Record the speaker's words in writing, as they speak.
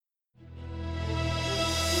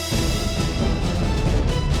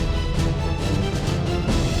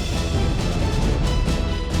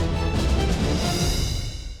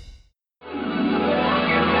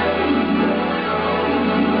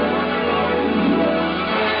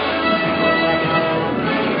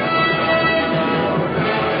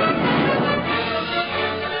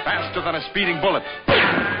speeding bullet.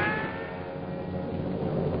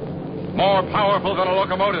 More powerful than a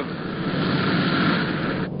locomotive.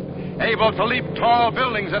 Able to leap tall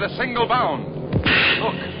buildings at a single bound.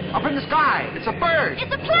 Look, up in the sky. It's a bird. It's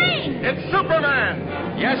a plane. It's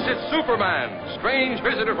Superman. Yes, it's Superman. Strange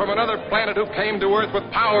visitor from another planet who came to Earth with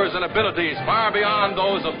powers and abilities far beyond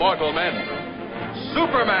those of mortal men.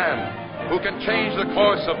 Superman, who can change the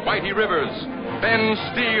course of mighty rivers, bend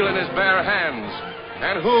steel in his bare hands,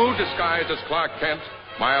 and who, disguised as Clark Kent,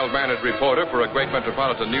 mild-mannered reporter for a great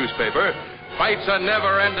metropolitan newspaper, fights a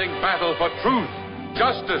never-ending battle for truth,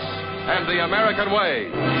 justice, and the American way.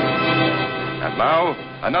 And now,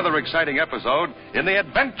 another exciting episode in the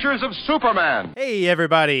adventures of Superman. Hey,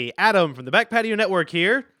 everybody. Adam from the Back Patio Network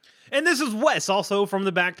here. And this is Wes, also from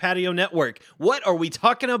the Back Patio Network. What are we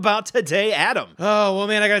talking about today, Adam? Oh, well,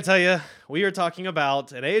 man, I gotta tell you, we are talking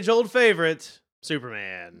about an age-old favorite,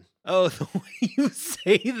 Superman. Oh, the way you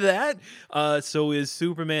say that? So is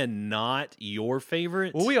Superman not your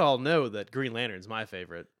favorite? Well, we all know that Green Lantern's my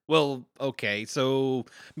favorite. Well, okay, so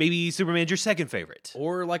maybe Superman's your second favorite.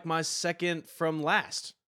 Or, like, my second from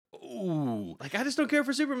last. Ooh. Like, I just don't care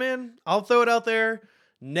for Superman. I'll throw it out there.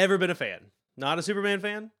 Never been a fan. Not a Superman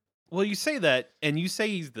fan. Well, you say that, and you say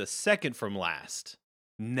he's the second from last.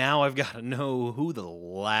 Now I've got to know who the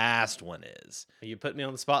last one is. You put me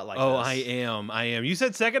on the spot like Oh, this. I am. You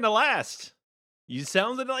said second to last. You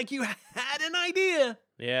sounded like you had an idea.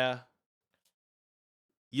 Yeah.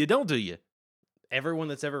 You don't, do you? Everyone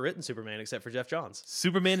that's ever written Superman except for Jeff Johns.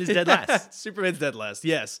 Superman is dead last. Superman's dead last,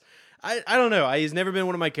 yes. I don't know. He's never been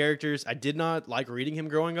one of my characters. I did not like reading him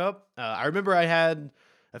growing up. I remember I had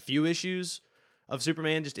a few issues of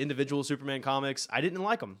Superman, just individual Superman comics. I didn't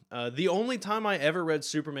like them. The only time I ever read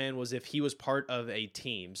Superman was if he was part of a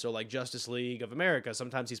team. So like Justice League of America,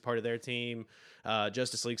 sometimes he's part of their team,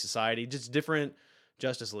 Justice League Society, just different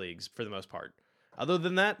Justice Leagues for the most part. Other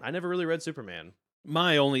than that, I never really read Superman.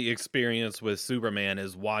 My only experience with Superman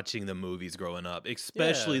is watching the movies growing up,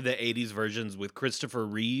 especially the 80s versions with Christopher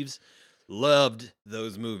Reeves. Loved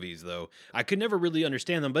those movies, though. I could never really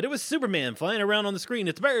understand them, but it was Superman flying around on the screen.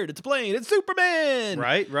 It's a bird, it's a plane, it's Superman!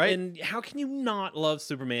 Right. And how can you not love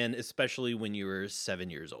Superman, especially when you were 7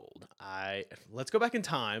 years old? Let's go back in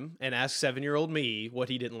time and ask 7-year-old me what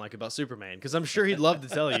he didn't like about Superman, because I'm sure he'd love to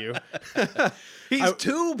tell you. He's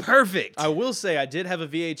too perfect. I will say I did have a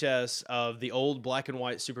VHS of the old black and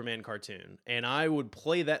white Superman cartoon, and I would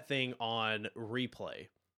play that thing on replay.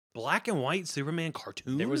 Black and white Superman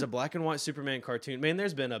cartoon? There was a black and white Superman cartoon. Man,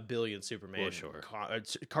 there's been a billion Superman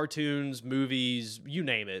cartoons, movies, you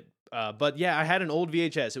name it. But yeah, I had an old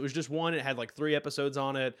VHS. It was just one. It had like 3 episodes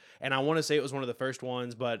on it. And I want to say it was one of the first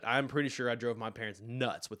ones, but I'm pretty sure I drove my parents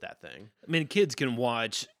nuts with that thing. I mean, kids can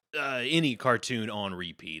watch any cartoon on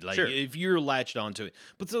repeat. Like, sure. If you're latched onto it.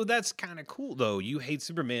 But so that's kind of cool, though. You hate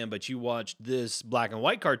Superman, but you watched this black and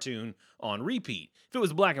white cartoon on repeat. If it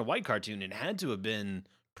was a black and white cartoon, it had to have been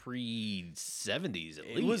pre-70s at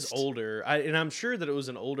least. It was older, and I'm sure that it was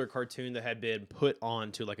an older cartoon that had been put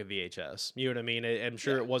onto like a VHS. You know what I mean? I'm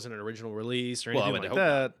sure it wasn't an original release or anything like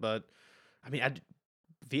that. But I mean,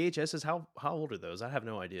 VHSs, how old are those? I have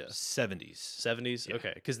no idea. 70s. 70s? Yeah.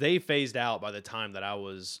 Okay, because they phased out by the time that I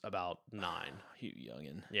was about 9. You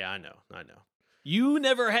youngin'. Yeah, I know. You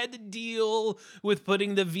never had to deal with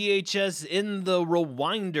putting the VHS in the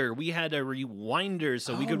rewinder. We had a rewinder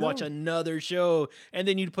so we could watch another show, and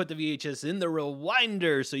then you'd put the VHS in the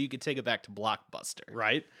rewinder so you could take it back to Blockbuster.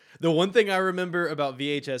 Right? The one thing I remember about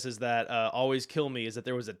VHS that always kill me is that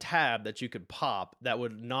there was a tab that you could pop that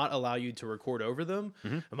would not allow you to record over them.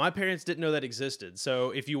 Mm-hmm. And my parents didn't know that existed. So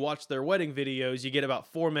if you watch their wedding videos, you get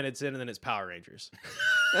about 4 minutes in and then it's Power Rangers.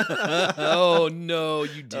 Oh, no,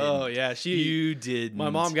 you didn't. Oh, yeah. You didn't. My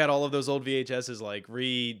mom got all of those old VHSs like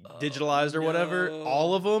re-digitalized or whatever.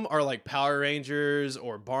 All of them are like Power Rangers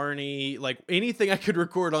or Barney. Like anything I could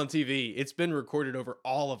record on TV, it's been recorded over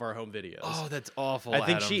all of our home videos. Oh, that's awful, I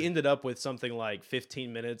think Adam. she ended up with something like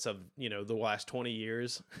 15 minutes of, the last 20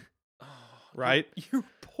 years. Right? Your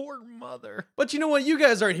poor mother. But you know what? You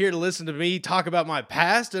guys aren't here to listen to me talk about my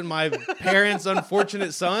past and my parents'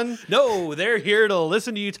 unfortunate son. No, they're here to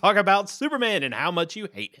listen to you talk about Superman and how much you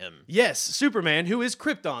hate him. Yes, Superman, who is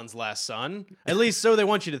Krypton's last son. At least so they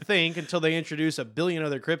want you to think until they introduce a billion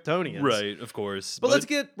other Kryptonians. Right, of course. But let's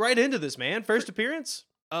get right into this, man. First appearance?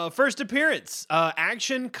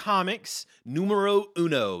 Action Comics numero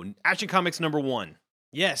uno. Action Comics number 1.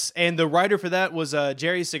 Yes, and the writer for that was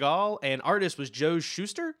Jerry Siegel, and artist was Joe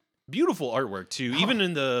Shuster. Beautiful artwork, too. Even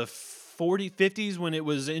in the 50s when it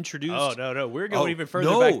was introduced. Oh, no. We're going even further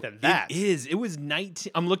no, back than that. It is. It was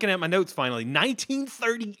 19. I'm looking at my notes finally.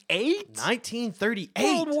 1938? 1938.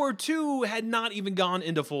 World War II had not even gone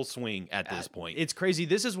into full swing at this point. It's crazy.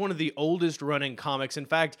 This is one of the oldest running comics. In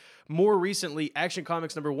fact, more recently, Action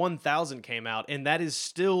Comics number 1000 came out, and that is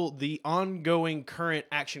still the ongoing current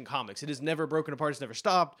Action Comics. It has never broken apart. It's never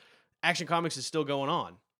stopped. Action Comics is still going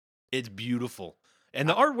on. It's beautiful. And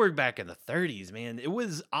the artwork back in the 30s, man, it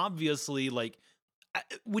was obviously like,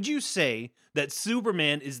 would you say that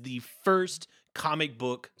Superman is the first comic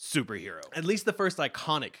book superhero? At least the first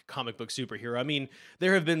iconic comic book superhero. I mean,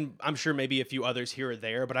 there have been, I'm sure, maybe a few others here or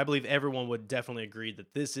there, but I believe everyone would definitely agree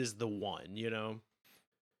that this is the one, you know?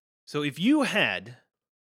 So if you had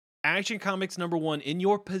Action Comics number 1 in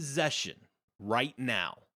your possession right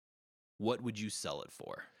now, what would you sell it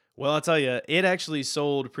for? Well, I'll tell you, it actually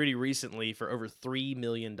sold pretty recently for over $3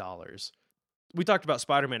 million. We talked about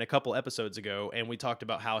Spider-Man a couple episodes ago, and we talked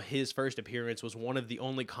about how his first appearance was one of the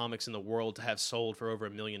only comics in the world to have sold for over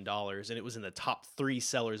 $1 million, and it was in the top 3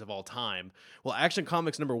 sellers of all time. Well, Action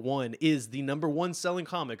Comics number 1 is the number 1 selling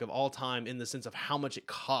comic of all time in the sense of how much it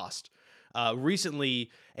cost. Recently,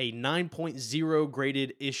 a 9.0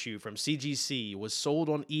 graded issue from CGC was sold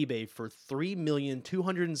on eBay for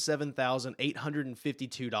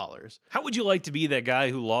 $3,207,852. How would you like to be that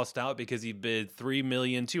guy who lost out because he bid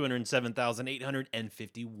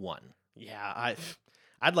 $3,207,851? Yeah,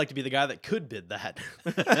 I'd like to be the guy that could bid that.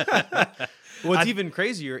 What's even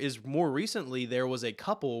crazier is more recently there was a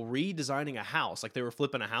couple redesigning a house. Like they were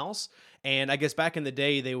flipping a house. And I guess back in the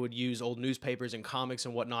day, they would use old newspapers and comics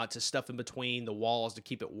and whatnot to stuff in between the walls to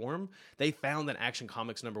keep it warm. They found an Action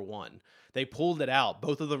Comics number 1. They pulled it out.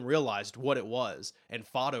 Both of them realized what it was and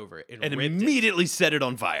fought over it and ripped immediately set it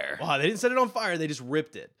on fire. Wow, they didn't set it on fire. They just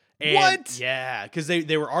ripped it. And what? Yeah, because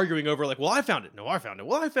they were arguing over like, well, I found it. No, I found it.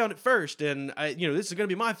 Well, I found it first, and this is going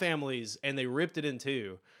to be my family's, and they ripped it in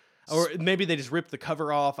two, or maybe they just ripped the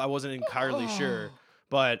cover off. I wasn't entirely sure,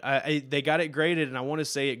 but they got it graded, and I want to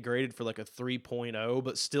say it graded for like a 3.0,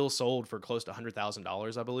 but still sold for close to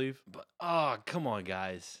 $100,000, I believe. But come on,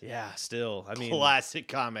 guys. Yeah, still, I mean, classic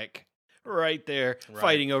comic. Right there,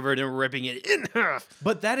 fighting over it and ripping it in half.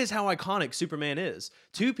 But that is how iconic Superman is.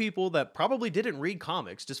 Two people that probably didn't read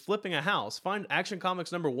comics, just flipping a house, find Action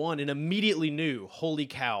Comics number 1 and immediately knew, holy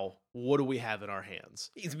cow, what do we have in our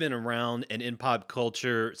hands? He's been around and in pop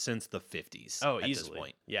culture since the 50s. Oh, at easily. This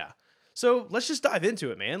point. Yeah. So let's just dive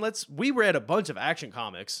into it, man. We read a bunch of Action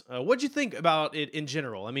Comics. What'd you think about it in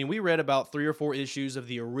general? I mean, we read about 3 or 4 issues of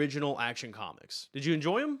the original Action Comics. Did you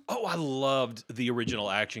enjoy them? Oh, I loved the original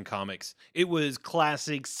Action Comics. It was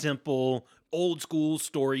classic, simple, old school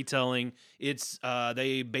storytelling. It's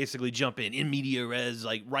they basically jump in media res,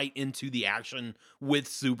 like right into the action with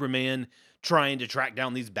Superman trying to track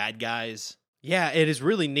down these bad guys. Yeah, it is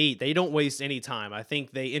really neat. They don't waste any time. I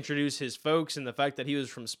think they introduce his folks and the fact that he was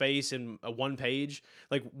from space in a one page.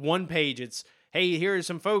 Like one page, it's, hey, here are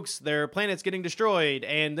some folks, their planet's getting destroyed,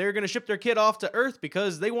 and they're going to ship their kid off to Earth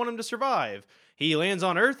because they want him to survive. He lands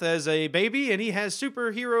on Earth as a baby, and he has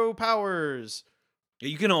superhero powers.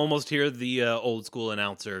 You can almost hear the old school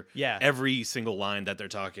announcer. Yeah. Every single line that they're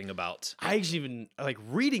talking about. I actually even, like,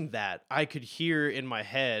 reading that, I could hear in my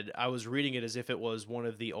head, I was reading it as if it was one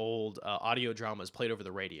of the old audio dramas played over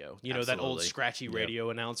the radio. You know, that old scratchy radio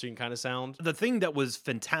announcing kind of sound. The thing that was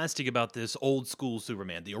fantastic about this old school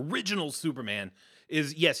Superman, the original Superman,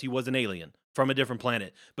 is, yes, he was an alien from a different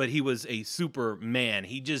planet, but he was a Superman.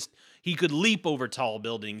 He could leap over tall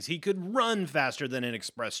buildings. He could run faster than an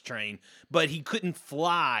express train, but he couldn't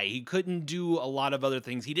fly. He couldn't do a lot of other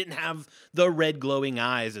things. He didn't have the red glowing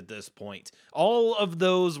eyes at this point. All of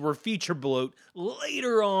those were feature bloat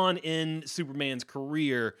later on in Superman's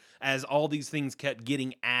career as all these things kept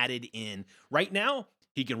getting added in. Right now,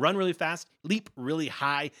 he can run really fast, leap really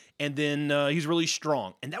high, and then he's really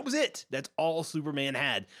strong. And that was it. That's all Superman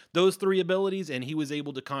had. Those 3 abilities, and he was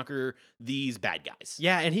able to conquer these bad guys.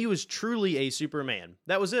 Yeah, and he was truly a Superman.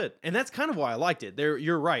 That was it. And that's kind of why I liked it.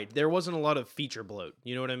 You're right. There wasn't a lot of feature bloat.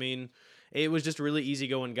 You know what I mean? It was just a really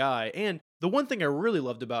easygoing guy. And the one thing I really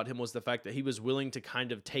loved about him was the fact that he was willing to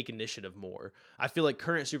kind of take initiative more. I feel like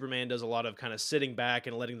current Superman does a lot of kind of sitting back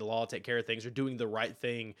and letting the law take care of things or doing the right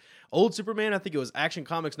thing. Old Superman, I think it was Action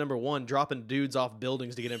Comics number 1, dropping dudes off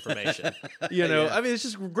buildings to get information. You know, yeah. I mean, it's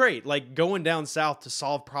just great. Like going down south to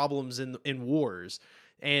solve problems in wars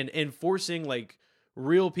and forcing like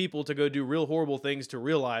real people to go do real horrible things to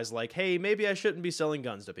realize like, hey, maybe I shouldn't be selling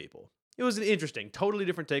guns to people. It was an interesting, totally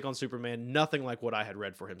different take on Superman, nothing like what I had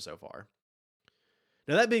read for him so far.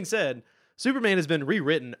 Now, that being said, Superman has been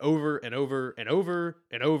rewritten over and over and over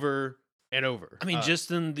and over and over. I mean,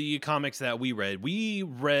 just in the comics that we read,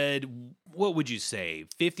 what would you say,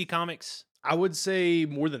 50 comics? I would say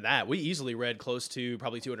more than that. We easily read close to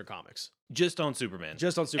probably 200 comics. Just on Superman.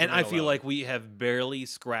 Just on Superman And I feel alone. like we have barely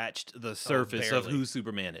scratched the surface of barely. who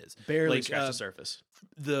Superman is. Barely Like, scratched the surface.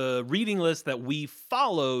 The reading list that we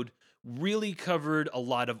followed really covered a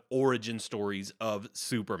lot of origin stories of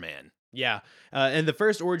Superman. Yeah. And the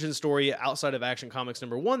first origin story outside of Action Comics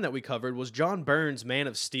 #1 that we covered was John Byrne's Man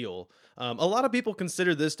of Steel. A lot of people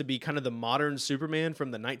consider this to be kind of the modern Superman from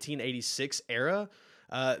the 1986 era.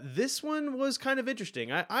 This one was kind of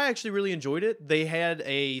interesting. I actually really enjoyed it. They had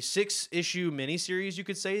a 6-issue miniseries, you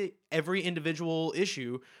could say. Every individual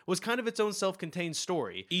issue was kind of its own self-contained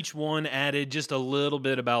story. Each one added just a little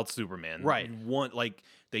bit about Superman. Right. One, like,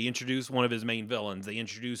 they introduced one of his main villains. They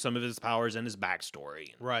introduced some of his powers and his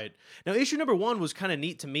backstory. Right. Now, issue #1 was kind of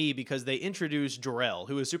neat to me because they introduced Jor-El,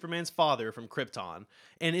 who is Superman's father from Krypton.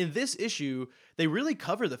 And in this issue, they really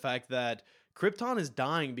cover the fact that Krypton is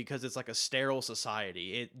dying because it's like a sterile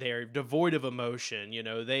society. They're devoid of emotion. You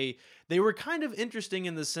know, they were kind of interesting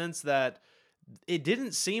in the sense that it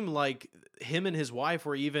didn't seem like him and his wife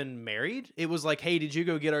were even married. It was like, hey, did you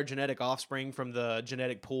go get our genetic offspring from the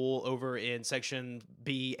genetic pool over in section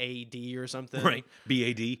BAD or something? Right.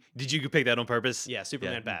 BAD. Did you pick that on purpose? Yeah,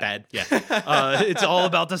 Superman bad. Bad. Yeah. It's all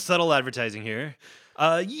about the subtle advertising here.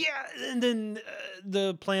 Yeah. And then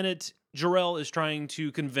the planet Jor-El is trying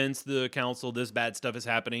to convince the council this bad stuff is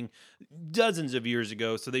happening dozens of years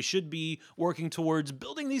ago, so they should be working towards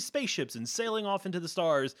building these spaceships and sailing off into the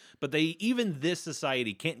stars, but even this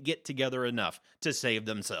society can't get together enough to save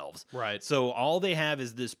themselves. Right. So all they have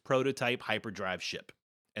is this prototype hyperdrive ship,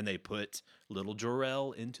 and they put little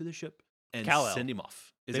Jor-El into the ship and Kal-El. send him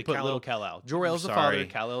off. Is They it put Kal-El? little Kal-El. Jor-El's the father, Sorry.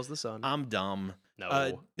 Kal-El's the son. I'm dumb.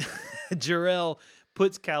 No. Jor-El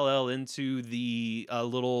puts Kal-El into the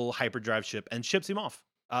little hyperdrive ship and ships him off.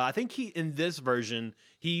 I think in this version,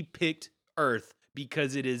 he picked Earth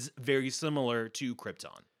because it is very similar to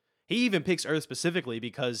Krypton. He even picks Earth specifically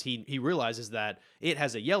because he realizes that it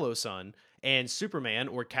has a yellow sun, and Superman,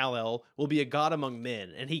 or Kal-El, will be a god among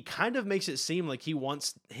men. And he kind of makes it seem like he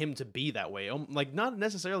wants him to be that way. Like, not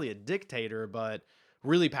necessarily a dictator, but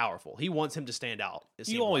really powerful. He wants him to stand out.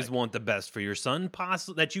 You always want the best for your son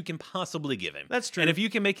that you can possibly give him. That's true. And if you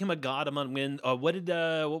can make him a god among men, what did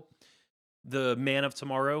the Man of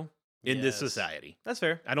Tomorrow in this Yes. society? That's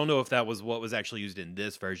fair. I don't know if that was what was actually used in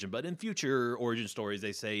this version, but in future origin stories,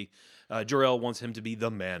 they say Jor-El wants him to be the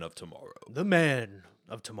Man of Tomorrow. The Man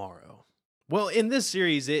of Tomorrow. Well, in this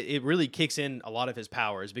series, it really kicks in a lot of his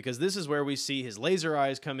powers because this is where we see his laser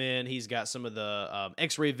eyes come in. He's got some of the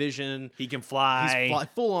X-ray vision. He can fly. He's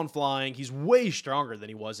full on flying. He's way stronger than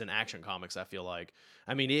he was in Action Comics, I feel like.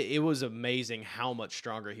 I mean, it was amazing how much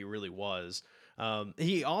stronger he really was.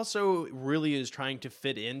 He also really is trying to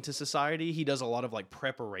fit into society. He does a lot of like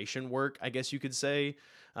preparation work, I guess you could say.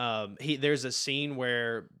 There's a scene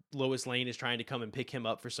where Lois Lane is trying to come and pick him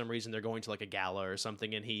up for some reason. They're going to like a gala or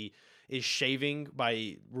something, and he is shaving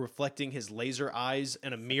by reflecting his laser eyes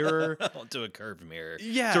in a mirror. Onto a curved mirror.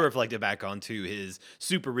 Yeah. To reflect it back onto his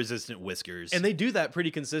super resistant whiskers. And they do that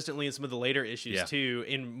pretty consistently in some of the later issues Yeah. too,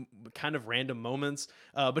 in kind of random moments.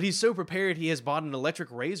 But he's so prepared, he has bought an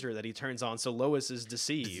electric razor that he turns on, so Lois is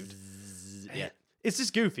deceived. Yeah. It's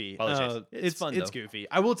just goofy. Apologize. It's fun, It's though. goofy.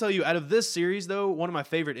 I will tell you, out of this series, though, one of my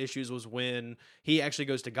favorite issues was when he actually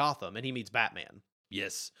goes to Gotham and he meets Batman.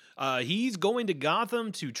 Yes. He's going to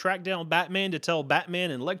Gotham to track down Batman to tell Batman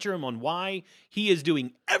and lecture him on why he is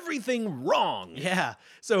doing everything wrong. Yeah.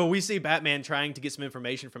 So we see Batman trying to get some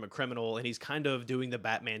information from a criminal, and he's kind of doing the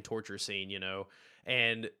Batman torture scene, you know,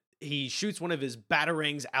 and he shoots one of his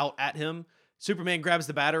batarangs out at him. Superman grabs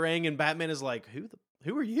the batarang, and Batman is like,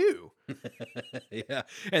 who are you? Yeah.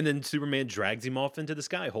 And then Superman drags him off into the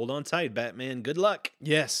sky. Hold on tight, Batman. Good luck.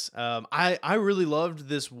 Yes. I really loved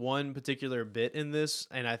this one particular bit in this,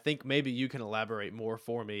 and I think maybe you can elaborate more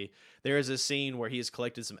for me. There is a scene where he has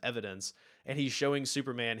collected some evidence, and he's showing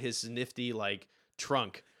Superman his nifty, like,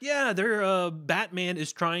 trunk. Yeah, Batman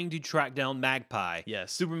is trying to track down Magpie.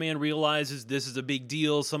 Yes. Superman realizes this is a big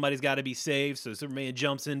deal. Somebody's got to be saved. So Superman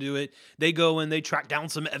jumps into it. They go and they track down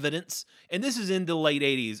some evidence. And this is in the late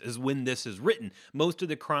 80s is when this is written. Most of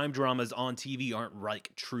the crime dramas on TV aren't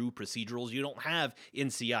like true procedurals. You don't have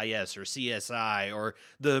NCIS or CSI or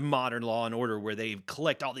the modern Law and Order where they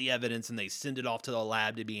collect all the evidence and they send it off to the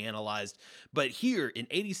lab to be analyzed. But here in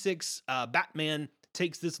 86, Batman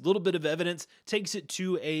takes this little bit of evidence, takes it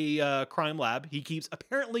to a crime lab he keeps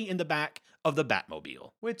apparently in the back of the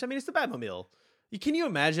Batmobile. Which, I mean, it's the Batmobile. Can you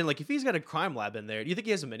imagine, like, if he's got a crime lab in there, do you think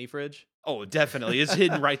he has a mini fridge? Oh, definitely. It's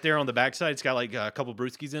hidden right there on the backside. It's got like a couple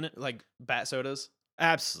brewskis in it. Like bat sodas?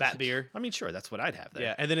 Absolutely. Bat beer? I mean, sure, that's what I'd have there.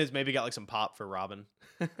 Yeah, and then it's maybe got like some pop for Robin.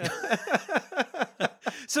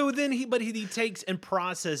 So then he takes and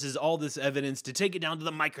processes all this evidence to take it down to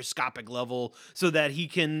the microscopic level so that he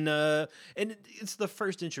can and it's the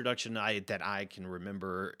first introduction that I can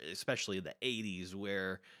remember, especially in the 80s,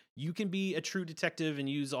 where you can be a true detective and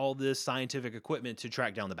use all this scientific equipment to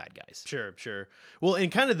track down the bad guys. Sure. Well,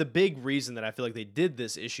 and kind of the big reason that I feel like they did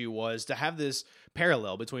this issue was to have this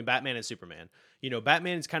parallel between Batman and Superman. You know,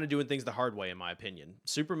 Batman is kind of doing things the hard way, in my opinion.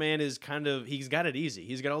 Superman is he's got it easy.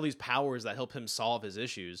 He's got all these powers that help him solve his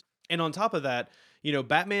issues. And on top of that, you know,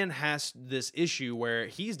 Batman has this issue where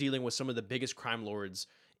he's dealing with some of the biggest crime lords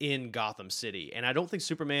in Gotham City. And I don't think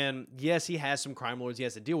Superman, yes, he has some crime lords he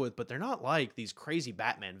has to deal with, but they're not like these crazy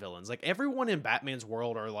Batman villains. Like, everyone in Batman's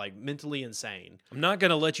world are like mentally insane. I'm not going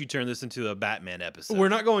to let you turn this into a Batman episode. We're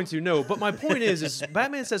not going to, no. But my point is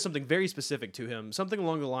Batman says something very specific to him, something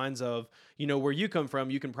along the lines of, you know, where you come from,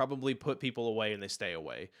 you can probably put people away and they stay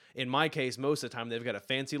away. In my case, most of the time, they've got a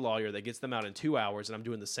fancy lawyer that gets them out in 2 hours, and I'm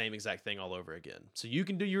doing the same exact thing all over again. So you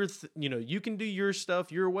can do you can do your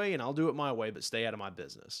stuff your way, and I'll do it my way, but stay out of my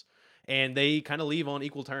business. And they kind of leave on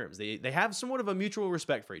equal terms. They have somewhat of a mutual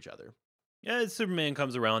respect for each other. Yeah, Superman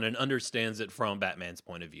comes around and understands it from Batman's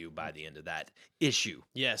point of view by the end of that issue.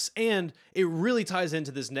 Yes, and it really ties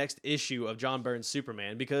into this next issue of John Byrne's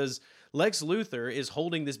Superman, because Lex Luthor is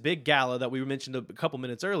holding this big gala that we mentioned a couple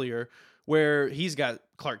minutes earlier, where he's got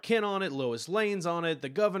Clark Kent on it, Lois Lane's on it, the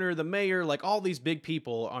governor, the mayor, like all these big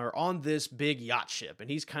people are on this big yacht ship, and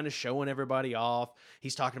he's kind of showing everybody off.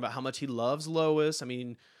 He's talking about how much he loves Lois. I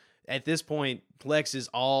mean, at this point, Lex is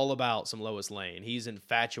all about some Lois Lane. He's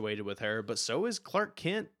infatuated with her, but so is Clark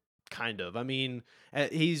Kent, kind of. I mean,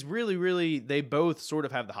 he's really, they both sort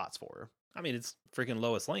of have the hots for her. I mean, it's freaking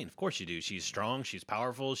Lois Lane. Of course you do. She's strong. She's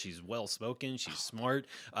powerful. She's well-spoken. She's smart.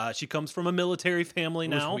 She comes from a military family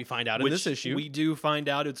now. Which we find out in this issue. We do find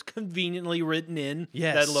out. It's conveniently written in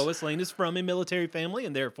that Lois Lane is from a military family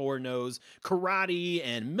and therefore knows karate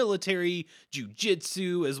and military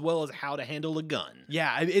jujitsu as well as how to handle a gun.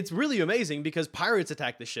 Yeah, it's really amazing because pirates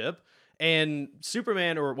attack the ship. And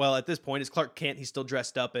Superman, or well, at this point, it's Clark Kent. He's still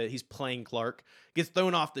dressed up. He's playing Clark. Gets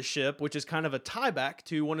thrown off the ship, which is kind of a tie back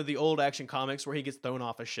to one of the old Action Comics where he gets thrown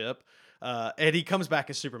off a ship. And he comes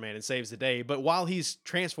back as Superman and saves the day. But while he's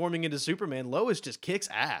transforming into Superman, Lois just kicks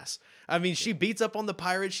ass. I mean, she beats up on the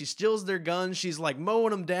pirates. She steals their guns. She's like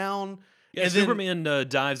mowing them down. Yeah, and Superman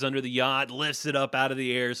dives under the yacht, lifts it up out of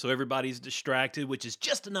the air so everybody's distracted, which is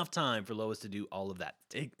just enough time for Lois to do all of that.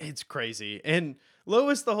 It's crazy. And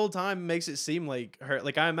Lois the whole time makes it seem like her,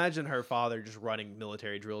 like I imagine her father just running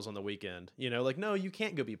military drills on the weekend. You know, like, no, you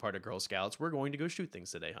can't go be part of Girl Scouts. We're going to go shoot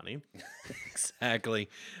things today, honey. Exactly.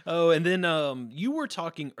 Oh, and then you were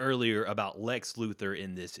talking earlier about Lex Luthor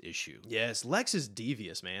in this issue. Yes, Lex is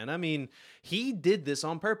devious, man. I mean, he did this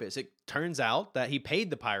on purpose. It turns out that he paid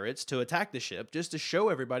the pirates to attack the ship just to show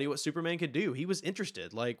everybody what Superman could do. He was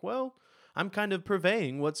interested. Like, well, I'm kind of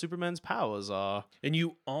purveying what Superman's powers are. And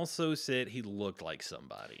you also said he looked like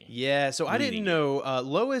somebody. Yeah, so I didn't know.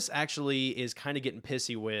 Lois actually is kind of getting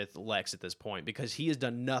pissy with Lex at this point because he has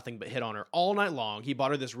done nothing but hit on her all night long. He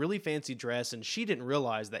bought her this really fancy dress, and she didn't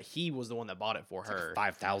realize that he was the one that bought it for her.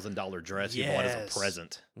 Like a $5,000 dress he bought as a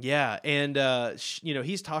present. Yeah, and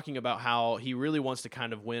he's talking about how he really wants to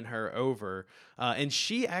kind of win her over. And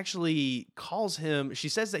she actually calls him, she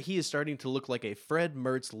says that he is starting to look like a Fred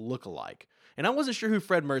Mertz lookalike. And I wasn't sure who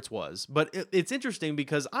Fred Mertz was, but it's interesting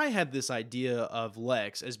because I had this idea of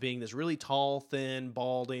Lex as being this really tall, thin,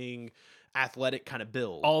 balding, athletic kind of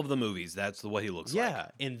build. All of the movies, that's the way he looks like. Yeah,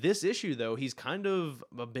 in this issue, though, he's kind of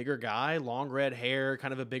a bigger guy, long red hair,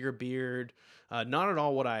 kind of a bigger beard. Not at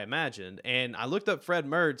all what I imagined. And I looked up Fred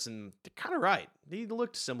Mertz, and they're kind of right. He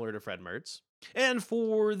looked similar to Fred Mertz. And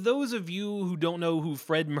for those of you who don't know who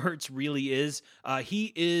Fred Mertz really is,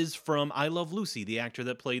 he is from I Love Lucy, the actor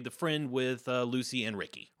that played the friend with Lucy and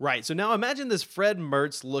Ricky. Right, so now imagine this Fred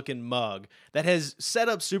Mertz-looking mug that has set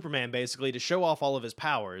up Superman, basically, to show off all of his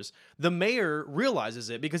powers. The mayor realizes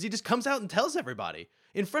it because he just comes out and tells everybody.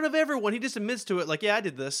 In front of everyone, he just admits to it, like, yeah, I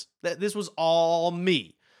did this. This was all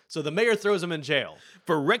me. So the mayor throws him in jail.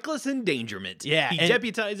 For reckless endangerment. Yeah. He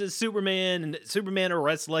deputizes Superman, and Superman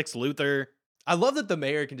arrests Lex Luthor. I love that the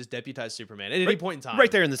mayor can just deputize Superman at any point in time.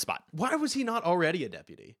 Right there in the spot. Why was he not already a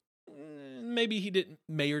deputy? maybe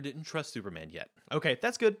Mayer didn't trust Superman yet. Okay,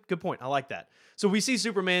 that's good. Good point. I like that. So we see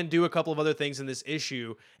Superman do a couple of other things in this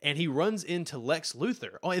issue, and he runs into Lex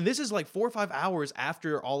Luthor. Oh, and this is like 4 or 5 hours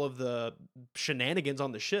after all of the shenanigans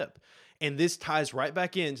on the ship. And this ties right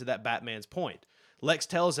back into that Batman's point. Lex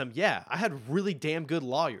tells him, yeah, I had really damn good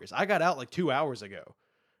lawyers. I got out like 2 hours ago.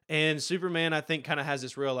 And Superman, I think, kind of has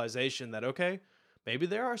this realization that, okay, maybe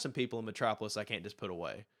there are some people in Metropolis I can't just put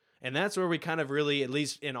away. And that's where we kind of really, at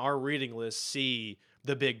least in our reading list, see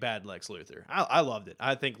the big bad Lex Luthor. I loved it.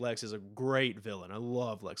 I think Lex is a great villain. I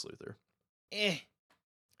love Lex Luthor.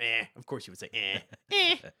 Of course you would say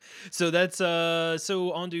So that's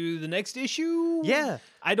so on to the next issue. Yeah.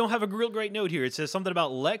 I don't have a real great note here. It says something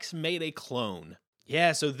about Lex made a clone.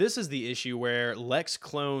 Yeah, so this is the issue where Lex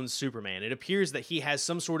clones Superman. It appears that he has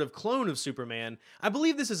some sort of clone of Superman. I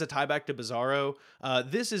believe this is a tie back to Bizarro.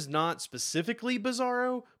 This is not specifically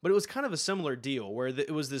Bizarro, but it was kind of a similar deal where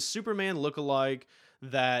it was this Superman lookalike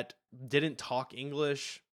that didn't talk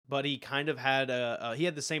English, but he kind of had he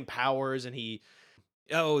had the same powers, and he...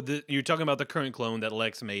 Oh, you're talking about the current clone that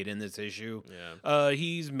Lex made in this issue. Yeah.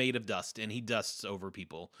 He's made of dust, and he dusts over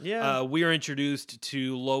people. Yeah. We are introduced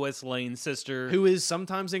to Lois Lane's sister. Who is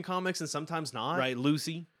sometimes in comics and sometimes not. Right,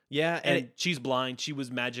 Lucy. Yeah, And she's blind. She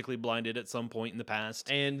was magically blinded at some point in the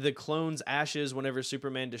past. and the clone's ashes, whenever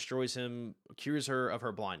Superman destroys him, cures her of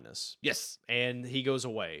her blindness. Yes. And he goes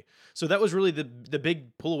away. So that was really the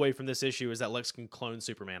big pull away from this issue, is that Lex can clone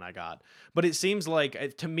Superman. I got, but it seems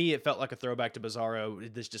like, to me, it felt like a throwback to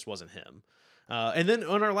Bizarro. This just wasn't him. And then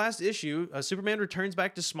on our last issue, Superman returns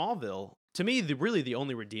back to Smallville. To me, really the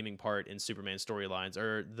only redeeming part in Superman's storylines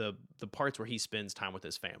are the parts where he spends time with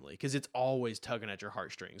his family, because it's always tugging at your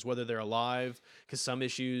heartstrings, whether they're alive, because some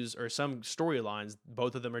issues or some storylines,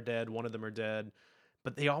 both of them are dead, one of them are dead,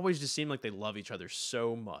 but they always just seem like they love each other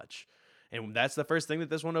so much. And that's the first thing that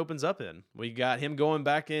this one opens up in. We got him going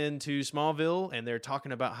back into Smallville, and they're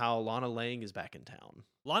talking about how Lana Lang is back in town.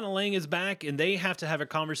 Lana Lang is back, and they have to have a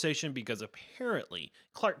conversation because apparently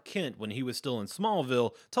Clark Kent, when he was still in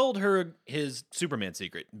Smallville, told her his Superman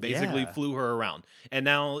secret, basically Yeah. flew her around. And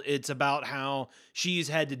now it's about how she's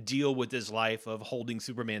had to deal with this life of holding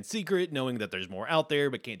Superman's secret, knowing that there's more out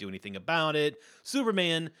there, but can't do anything about it.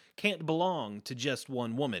 Superman can't belong to just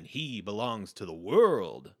one woman. He belongs to the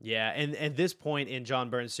world. Yeah, and at this point in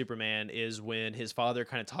John Byrne's Superman is when his father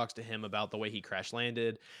kind of talks to him about the way he crash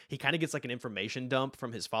landed. He kind of gets like an information dump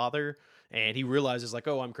from his father, and he realizes like,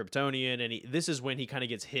 oh, I'm Kryptonian, and this is when he kind of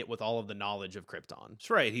gets hit with all of the knowledge of Krypton. That's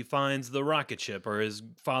right. He finds the rocket ship, or his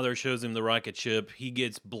father shows him the rocket ship. He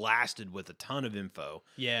gets blasted with a ton of info.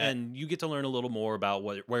 Yeah. And you get to learn a little more about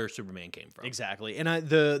where Superman came from. Exactly. And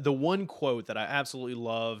the one quote that I absolutely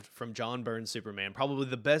loved from John Byrne's Superman, probably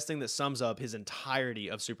the best thing that sums up his entirety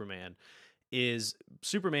of Superman, is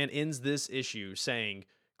Superman ends this issue saying,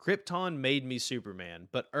 Krypton made me Superman,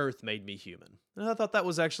 but Earth made me human. And I thought that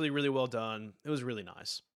was actually really well done. It was really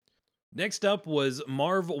nice. Next up was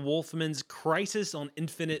Marv Wolfman's Crisis on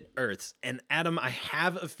Infinite Earths. And Adam, I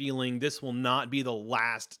have a feeling this will not be the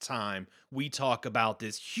last time we talk about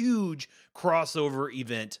this huge crossover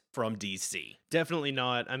event from DC. Definitely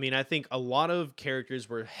not. I mean, I think a lot of characters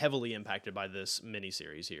were heavily impacted by this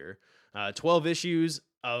miniseries here. 12 issues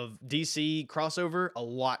of DC crossover, a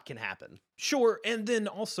lot can happen. Sure, and then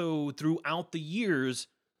also throughout the years,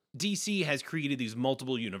 DC has created these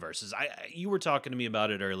multiple universes. You were talking to me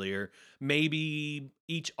about it earlier. Maybe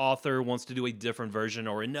each author wants to do a different version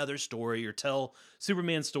or another story or tell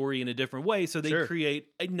Superman's story in a different way, so they create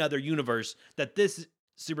another universe that this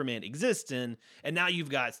Superman exists in. And now you've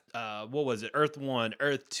got, what was it, Earth 1,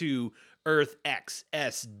 Earth 2, Earth X,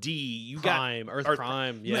 S, D. You Prime, got Earth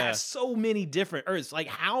Prime. You Yeah. have so many different Earths. Like,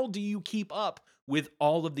 how do you keep up with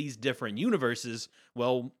all of these different universes?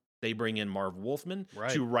 Well, they bring in Marv Wolfman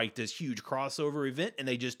to write this huge crossover event, and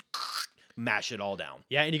they just mash it all down.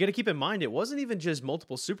 Yeah, and you got to keep in mind, it wasn't even just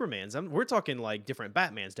multiple Supermans. We're talking like different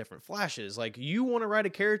Batmans, different Flashes. Like, you want to write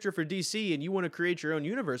a character for DC and you want to create your own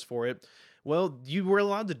universe for it. Well, you were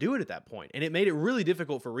allowed to do it at that point, and it made it really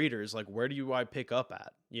difficult for readers. Like, where do I pick up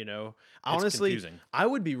at? You know, honestly, confusing. I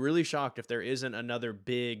would be really shocked if there isn't another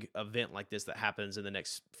big event like this that happens in the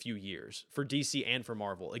next few years for DC and for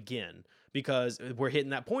Marvel again, because we're hitting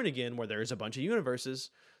that point again where there's a bunch of universes.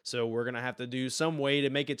 So we're going to have to do some way to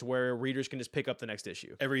make it to where readers can just pick up the next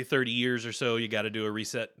issue. Every 30 years or so, you got to do a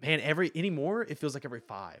reset. Man, anymore, it feels like every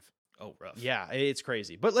 5. Oh, rough. Yeah, it's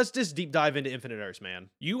crazy. But let's just deep dive into Infinite Earths, man.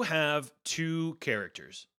 You have two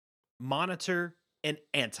characters, Monitor and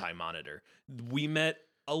Anti-Monitor. We met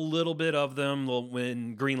a little bit of them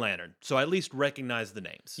when Green Lantern, so I at least recognize the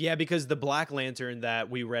names. Yeah, because the Black Lantern that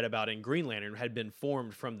we read about in Green Lantern had been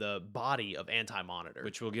formed from the body of Anti-Monitor.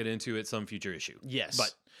 Which we'll get into at some future issue. Yes.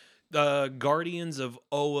 But the Guardians of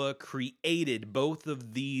Oa created both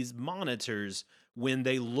of these monitors when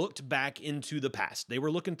they looked back into the past. They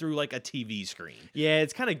were looking through like a TV screen. Yeah,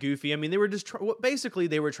 it's kind of goofy. I mean, they were just basically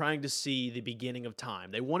they were trying to see the beginning of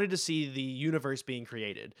time. They wanted to see the universe being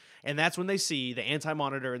created, and that's when they see the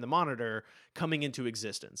Anti-Monitor and the Monitor coming into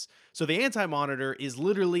existence. So the Anti-Monitor is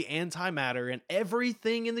literally antimatter and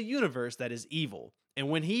everything in the universe that is evil. And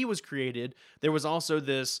when he was created, there was also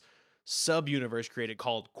this sub-universe created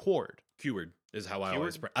called Quord. Qward is how I Qward?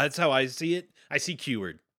 always. That's how I see it. I see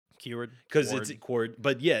Qward. Keyword? Because it's Quord.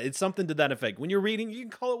 But yeah, it's something to that effect. When you're reading, you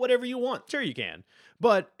can call it whatever you want. Sure you can.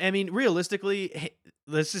 But, I mean, realistically,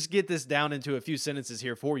 let's just get this down into a few sentences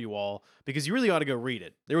here for you all, because you really ought to go read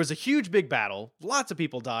it. There was a huge big battle. Lots of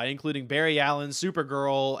people die, including Barry Allen,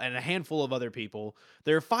 Supergirl, and a handful of other people.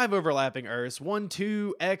 There are 5 overlapping Earths, 1,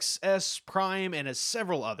 2, X, S, Prime, and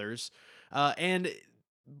several others. And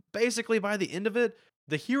basically, by the end of it,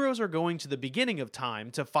 the heroes are going to the beginning of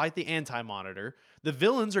time to fight the Anti-Monitor. The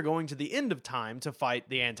villains are going to the end of time to fight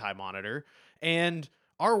the Anti-Monitor. And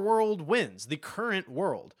our world wins, the current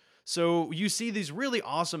world. So you see these really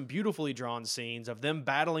awesome, beautifully drawn scenes of them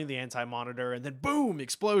battling the Anti-Monitor, and then boom,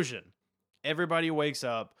 explosion. Everybody wakes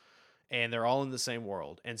up, and they're all in the same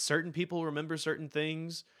world. And certain people remember certain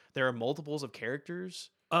things. There are multiples of characters.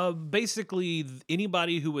 Basically,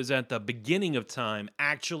 anybody who was at the beginning of time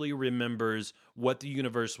actually remembers what the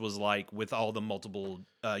universe was like with all the multiple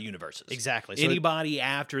universes. Exactly. So Anybody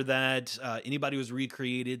after that, anybody who was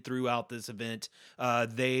recreated throughout this event,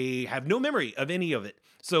 they have no memory of any of it.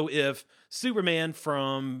 So if Superman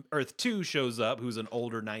from Earth 2 shows up, who's an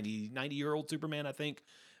older 90-year-old Superman, I think,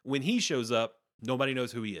 when he shows up, nobody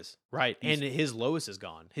knows who he is. Right. And his Lois is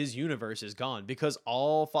gone. His universe is gone because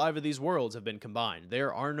all 5 of these worlds have been combined.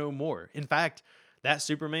 There are no more. In fact, that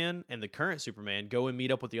Superman and the current Superman go and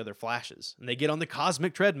meet up with the other Flashes. And they get on the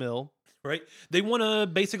cosmic treadmill. Right. They want to,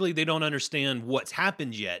 basically, they don't understand what's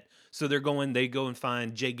happened yet. So they go and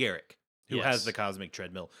find Jay Garrick, who has the cosmic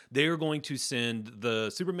treadmill. They're going to send the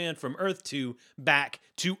Superman from Earth 2 back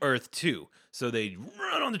to Earth 2. So they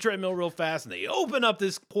run on the treadmill real fast, and they open up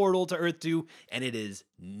this portal to Earth 2, and it is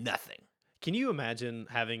nothing. Can you imagine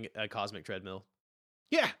having a cosmic treadmill?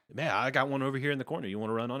 Yeah. Man, I got one over here in the corner. You want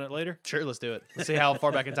to run on it later? Sure, let's do it. Let's see how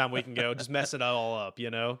far back in time we can go. Just mess it all up, you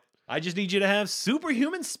know? I just need you to have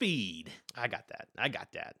superhuman speed. I got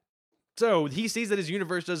that. So he sees that his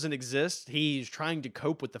universe doesn't exist. He's trying to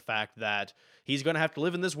cope with the fact that he's going to have to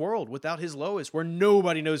live in this world without his Lois, where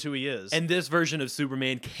nobody knows who he is. And this version of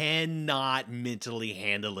Superman cannot mentally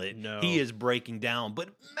handle it. No. He is breaking down. But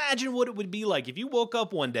imagine what it would be like if you woke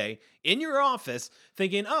up one day in your office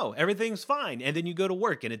thinking, oh, everything's fine. And then you go to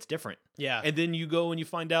work and it's different. Yeah. And then you go and you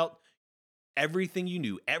find out everything you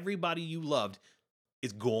knew, everybody you loved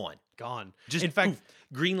is gone. Gone. Just in fact, poof.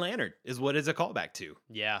 Green Lantern is what it's a callback to.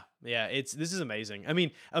 Yeah. This is amazing. I mean,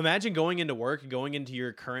 imagine going into work, going into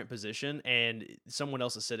your current position, and someone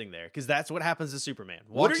else is sitting there, because that's what happens to Superman.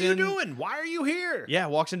 What are you doing? Why are you here? Yeah,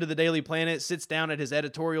 walks into the Daily Planet, sits down at his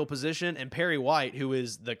editorial position, and Perry White, who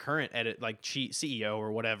is the current CEO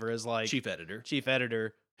or whatever, is like Chief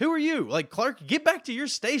editor. Who are you? Like, Clark, get back to your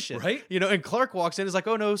station. Right? You know, and Clark walks in, is like,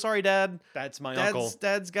 oh no, sorry, Dad. That's my uncle.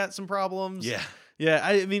 Dad's got some problems. Yeah. Yeah,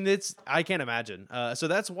 I mean, I can't imagine. So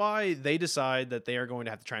that's why they decide that they are going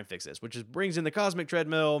to have to try and fix this, which brings in the cosmic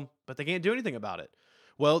treadmill, but they can't do anything about it.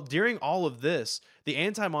 Well, during all of this, the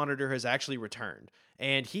Anti-Monitor has actually returned,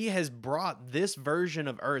 and he has brought this version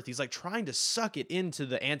of Earth. He's like trying to suck it into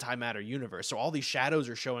the antimatter universe. So all these shadows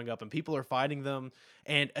are showing up, and people are fighting them,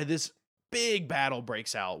 and this big battle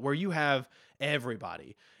breaks out where you have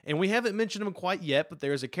everybody. And we haven't mentioned him quite yet, but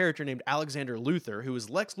there's a character named Alexander Luthor, who is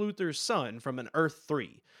Lex Luthor's son from an Earth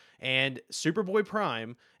 3, and Superboy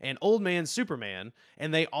Prime and Old Man Superman,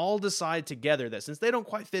 and they all decide together that since they don't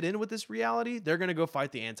quite fit in with this reality, they're going to go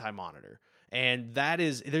fight the Anti-Monitor. And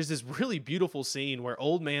there's this really beautiful scene where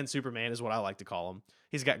Old Man Superman is what I like to call him.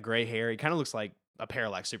 He's got gray hair. He kind of looks like a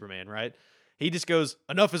Parallax Superman, right? He just goes,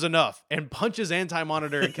 enough is enough, and punches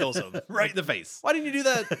Anti-Monitor and kills him. Right in the face. Why didn't you do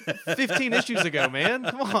that 15 issues ago, man?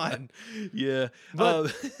 Come on. Yeah.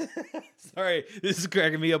 But- Sorry, this is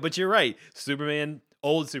cracking me up, but you're right.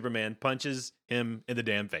 Old Superman punches him in the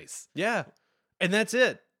damn face. Yeah. And that's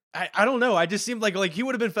it. I don't know. I just seemed like he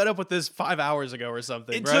would have been fed up with this 5 hours ago or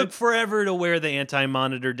something. It right? took forever to wear the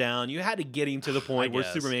anti-monitor down. You had to get him to the point where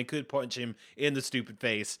guess. Superman could punch him in the stupid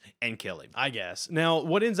face and kill him. I guess. Now,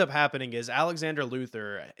 what ends up happening is Alexander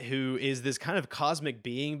Luthor, who is this kind of cosmic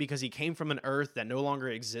being because he came from an Earth that no longer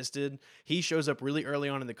existed, he shows up really early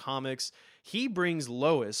on in the comics. He brings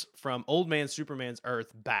Lois from Old Man Superman's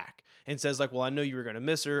Earth back and says, like, well, I know you were going to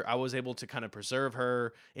miss her. I was able to kind of preserve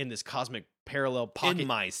her in this cosmic parallel pocket. In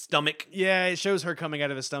my stomach. Yeah, it shows her coming out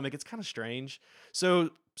of his stomach. It's kind of strange. So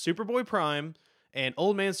Superboy Prime and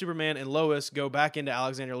Old Man Superman and Lois go back into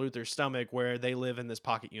Alexander Luthor's stomach where they live in this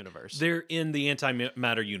pocket universe. They're in the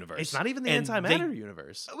antimatter universe. It's not even the And antimatter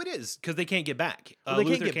universe. Oh, it is, because they can't get back. Well, they Luthor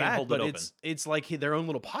can't get back, hold but it open. it's like their own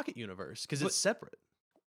little pocket universe because it's separate.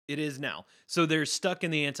 It is now. So they're stuck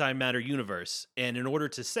in the antimatter universe, and in order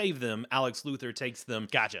to save them, Alex Luthor takes them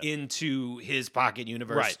Gotcha. into his pocket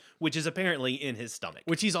universe, Right. which is apparently in his stomach.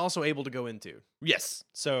 Which he's also able to go into. Yes.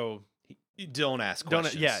 So Don't ask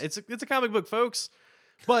questions. yeah, it's a comic book, folks.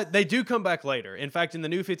 But they do come back later. In fact, in the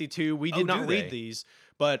New 52, we did Oh, not do read they? these,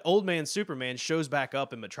 but Old Man Superman shows back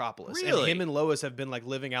up in Metropolis. Really? And him and Lois have been like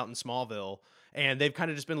living out in Smallville, and they've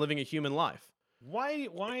kind of just been living a human life. Why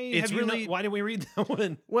It's really- why did we read that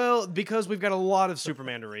one? Well, because we've got a lot of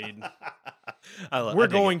Superman to read. I We're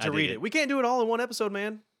dig going I to dig read it. We can't do it all in one episode,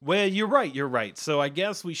 man. Well, you're right. So I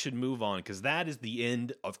guess we should move on, because that is the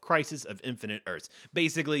end of Crisis of Infinite Earths.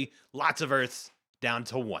 Basically, lots of Earths down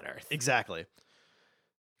to one Earth. Exactly.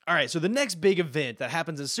 All right, so the next big event that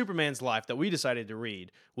happens in Superman's life that we decided to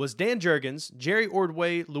read was Dan Jurgens, Jerry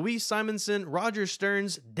Ordway, Louise Simonson, Roger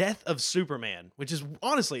Stern's Death of Superman, which is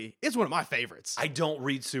honestly, it's one of my favorites. I don't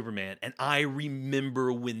read Superman, and I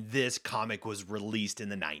remember when this comic was released in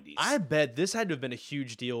the 90s. I bet this had to have been a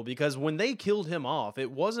huge deal because when they killed him off, it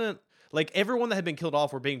wasn't like everyone that had been killed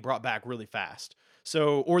off were being brought back really fast.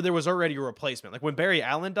 So, or there was already a replacement. Like when Barry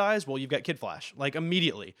Allen dies, well, you've got Kid Flash, like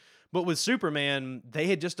immediately. But with Superman, they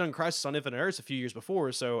had just done Crisis on Infinite Earths a few years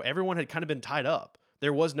before, so everyone had kind of been tied up.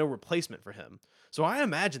 There was no replacement for him. So I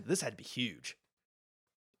imagine this had to be huge.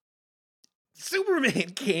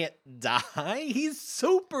 Superman can't die. He's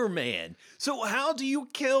Superman. So how do you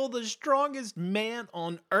kill the strongest man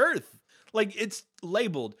on Earth? Like, it's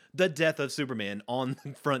labeled The Death of Superman on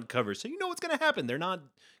the front cover. So you know what's going to happen. They're not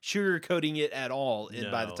sugarcoating it at all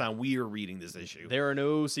by the No. time we are reading this issue. There are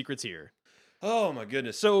no secrets here. Oh my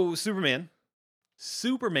goodness. So Superman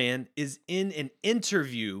is in an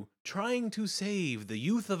interview trying to save the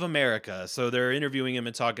youth of America. So they're interviewing him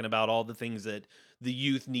and talking about all the things that the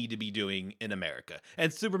youth need to be doing in America.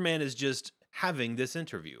 And Superman is just having this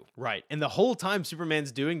interview. Right. And the whole time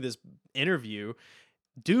Superman's doing this interview,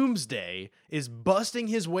 Doomsday is busting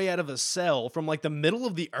his way out of a cell from like the middle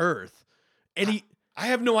of the earth. And I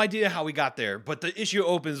have no idea how we got there, but the issue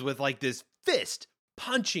opens with like this fist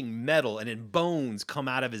punching metal, and then bones come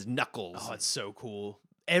out of his knuckles. oh, it's so cool.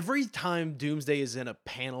 Every time Doomsday is in a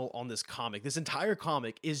panel on this comic, this entire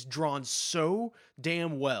comic is drawn so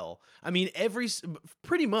damn well. I mean,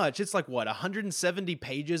 pretty much it's like what, 170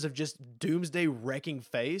 pages of just Doomsday wrecking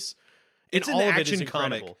face. It's And an all of it is action comic.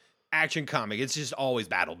 incredible. Action comic. It's just always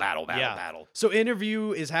battle. Yeah. So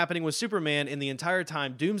interview is happening with Superman, and the entire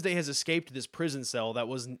time Doomsday has escaped this prison cell that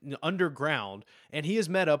was underground, and he has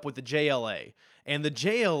met up with the JLA. And the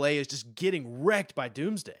JLA is just getting wrecked by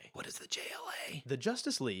Doomsday. What is the JLA? The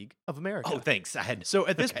Justice League of America. Oh, thanks. I had So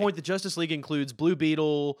at this Okay. point, the Justice League includes Blue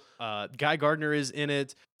Beetle, Guy Gardner is in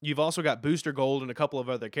it. You've also got Booster Gold and a couple of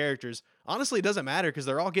other characters. Honestly, it doesn't matter because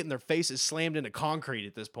they're all getting their faces slammed into concrete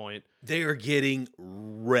at this point. They are getting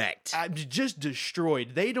wrecked. Just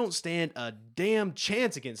destroyed. They don't stand a damn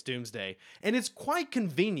chance against Doomsday. And it's quite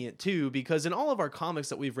convenient, too, because in all of our comics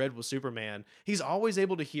that we've read with Superman, he's always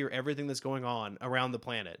able to hear everything that's going on around the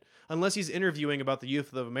planet. Unless he's interviewing about the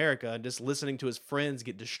youth of America and just listening to his friends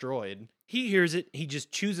get destroyed. He hears it. He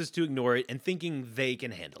just chooses to ignore it and thinking they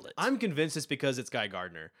can handle it. I'm convinced it's because it's Guy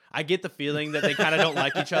Gardner. I get the feeling that they kind of don't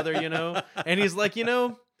like each other, you know? And he's like,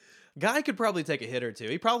 Guy could probably take a hit or two.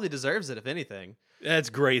 He probably deserves it, if anything. That's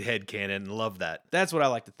great headcanon. Love that. That's what I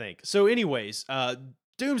like to think. So anyways,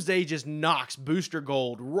 Doomsday just knocks Booster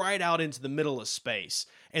Gold right out into the middle of space.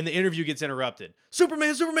 And the interview gets interrupted.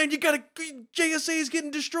 Superman, JSA is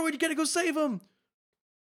getting destroyed. You gotta go save him.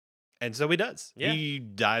 And so he does. Yeah. He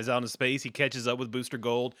dives out in space. He catches up with Booster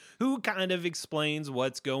Gold, who kind of explains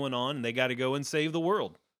what's going on, and they got to go and save the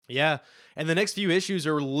world. Yeah. And the next few issues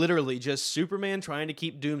are literally just Superman trying to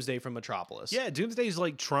keep Doomsday from Metropolis. Yeah, Doomsday's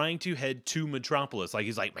like trying to head to Metropolis. Like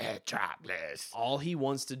he's like, Metropolis. All he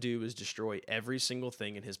wants to do is destroy every single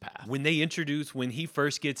thing in his path. When he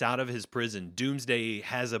first gets out of his prison, Doomsday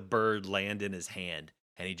has a bird land in his hand.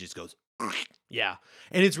 and he just goes. Yeah.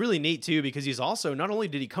 And it's really neat too, because he's also, not only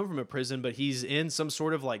did he come from a prison, but he's in some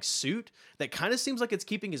sort of like suit that kind of seems like it's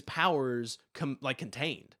keeping his powers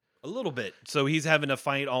contained. A little bit. So he's having to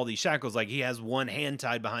fight all these shackles. Like he has one hand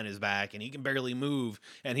tied behind his back and he can barely move.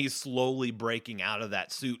 And he's slowly breaking out of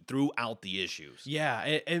that suit throughout the issues. Yeah,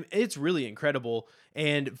 it's really incredible.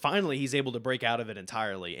 And finally, he's able to break out of it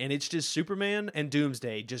entirely. And it's just Superman and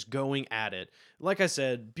Doomsday just going at it. Like I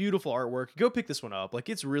said, beautiful artwork. Go pick this one up. Like,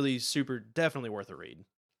 it's really definitely worth a read.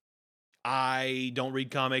 I don't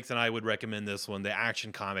read comics, and I would recommend this one. The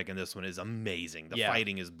action comic in this one is amazing. The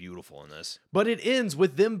fighting is beautiful in this. But it ends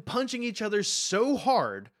with them punching each other so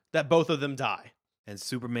hard that both of them die. And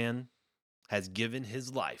Superman has given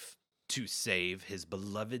his life to save his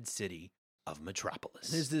beloved city of Metropolis.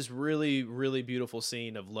 There's this really, really beautiful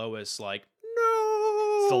scene of Lois like,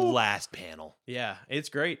 no! It's the last panel. Yeah, it's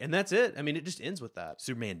great. And that's it. I mean, it just ends with that.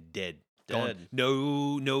 Superman dead. Dead.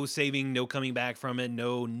 No saving, no coming back from it,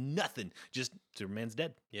 no nothing. Just Superman's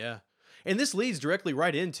dead. Yeah. And this leads directly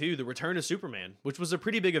right into the return of Superman, which was a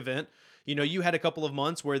pretty big event. You know, you had a couple of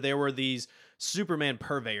months where there were these Superman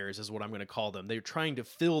purveyors, is what I'm going to call them. They're trying to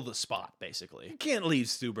fill the spot, basically. You can't leave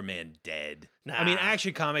Superman dead. Nah. I mean,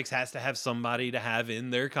 Action Comics has to have somebody to have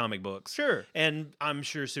in their comic books. Sure. And I'm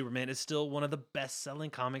sure Superman is still one of the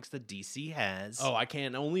best-selling comics that DC has. Oh, I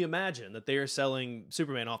can only imagine that they are selling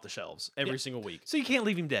Superman off the shelves every single week. So you can't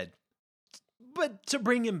leave him dead. But to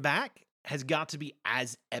bring him back has got to be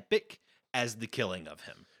as epic as the killing of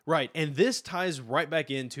him. Right, and this ties right back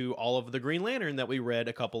into all of the Green Lantern that we read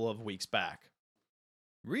a couple of weeks back.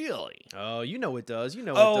 Really? Oh, you know it does. You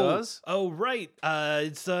know it does. Oh, right.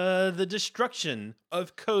 It's the destruction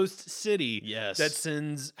of Coast City. Yes. That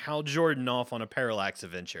sends Hal Jordan off on a parallax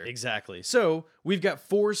adventure. Exactly. So we've got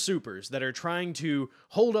 4 supers that are trying to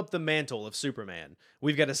hold up the mantle of Superman.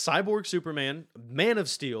 We've got a cyborg Superman, Man of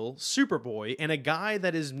Steel, Superboy, and a guy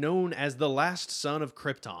that is known as the last son of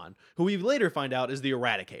Krypton, who we later find out is the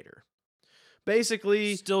Eradicator.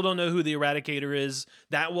 Basically, still don't know who the Eradicator is.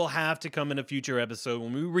 That will have to come in a future episode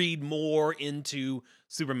when we read more into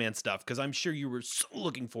Superman stuff, because I'm sure you were so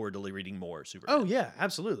looking forward to reading more Superman. Oh, yeah,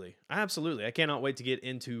 absolutely. Absolutely. I cannot wait to get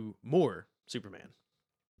into more Superman.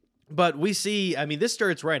 But we see, I mean, this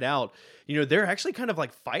starts right out. You know, they're actually kind of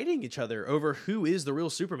like fighting each other over who is the real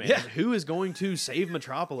Superman, and who is going to save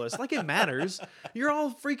Metropolis. Like, it matters. You're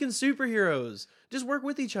all freaking superheroes. Just work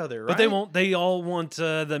with each other, right? But they won't. They all want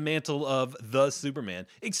the mantle of the Superman.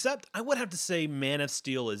 Except, I would have to say, Man of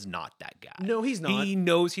Steel is not that guy. No, he's not. He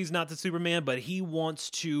knows he's not the Superman, but he wants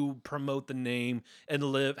to promote the name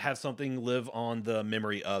and have something live on the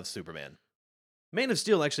memory of Superman. Man of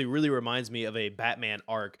Steel actually really reminds me of a Batman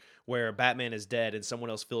arc where Batman is dead and someone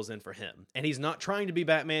else fills in for him. And he's not trying to be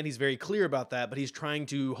Batman. He's very clear about that, but he's trying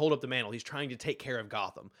to hold up the mantle. He's trying to take care of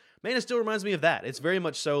Gotham. Man of Steel reminds me of that. It's very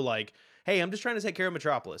much so like, hey, I'm just trying to take care of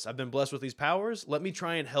Metropolis. I've been blessed with these powers. Let me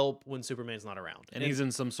try and help when Superman's not around. And he's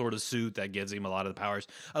in some sort of suit that gives him a lot of the powers.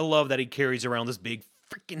 I love that he carries around this big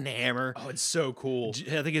freaking hammer. Oh, it's so cool.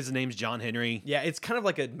 I think his name's John Henry. Yeah, it's kind of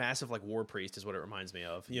like a massive like war priest is what it reminds me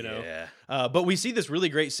of, you know? Yeah. But we see this really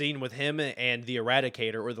great scene with him and the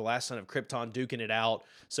Eradicator, or the last son of Krypton, duking it out.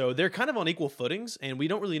 So they're kind of on equal footings, and we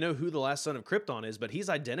don't really know who the last son of Krypton is, but he's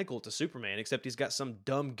identical to Superman, except he's got some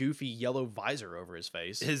dumb, goofy yellow visor over his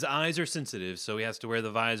face. His eyes are sensitive, so he has to wear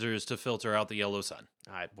the visors to filter out the yellow sun.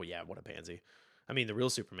 Well, yeah, what a pansy. I mean, the real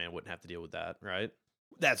Superman wouldn't have to deal with that, right?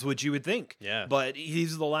 That's what you would think. Yeah. But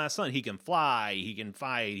he's the last son. He can fly. He can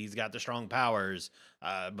fight. He's got the strong powers.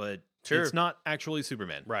 But it's not actually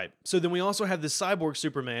Superman. Right. So then we also have this cyborg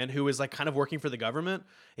Superman who is like kind of working for the government.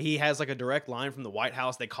 He has like a direct line from the White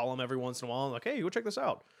House. They call him every once in a while. Like, hey, go check this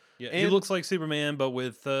out. Yeah, and he looks like Superman, but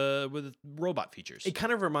with robot features. It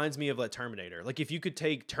kind of reminds me of like Terminator. Like if you could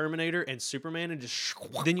take Terminator and Superman and just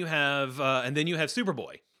then you have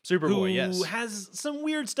Superboy. Superboy, yes. Who has some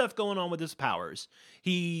weird stuff going on with his powers.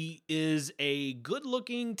 He is a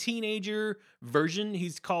good-looking teenager version. He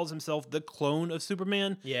calls himself the clone of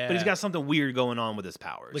Superman. Yeah. But he's got something weird going on with his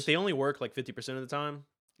powers. Like they only work like 50% of the time.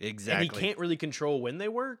 Exactly. And he can't really control when they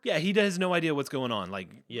work. Yeah, he has no idea what's going on. Like,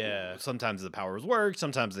 yeah. Sometimes the powers work,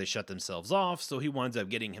 sometimes they shut themselves off, so he winds up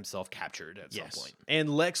getting himself captured at some point. And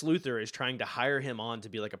Lex Luthor is trying to hire him on to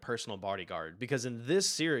be like a personal bodyguard, because in this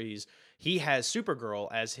series, he has Supergirl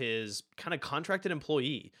as his kind of contracted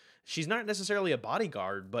employee. She's not necessarily a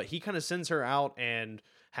bodyguard, but he kind of sends her out and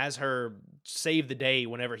has her save the day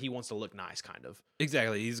whenever he wants to look nice, kind of.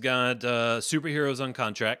 Exactly. He's got superheroes on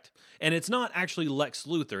contract. And it's not actually Lex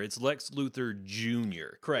Luthor. It's Lex Luthor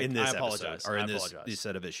Jr. Correct. In this I apologize. episode, or in this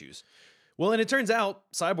set of issues. Well, and it turns out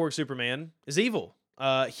Cyborg Superman is evil.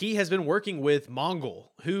 he has been working with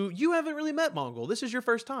Mongol, who you haven't really met Mongol. This is your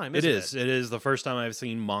first time, isn't it? It is the first time I've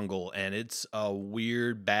seen Mongol, and it's a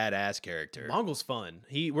weird, badass character. Mongol's fun.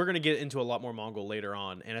 We're going to get into a lot more Mongol later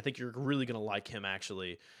on, and I think you're really going to like him,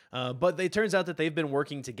 actually. But it turns out that they've been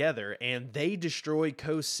working together, and they destroy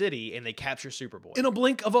Coast City, and they capture Superboy. In a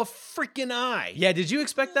blink of a freaking eye. Yeah, did you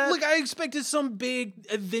expect that? Like, I expected some big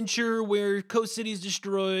adventure where Coast City's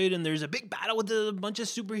destroyed, and there's a big battle with a bunch of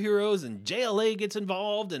superheroes, and JLA gets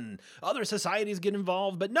involved, and other societies get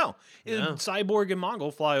involved. But no. Cyborg and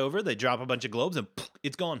Mongol fly over, they drop a bunch of globes, and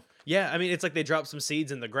it's gone. Yeah, I mean, it's like they drop some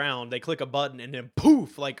seeds in the ground, they click a button, and then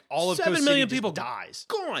poof, like all of Coast 7 million City people dies.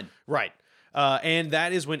 Gone. Right. And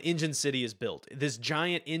that is when Engine City is built. This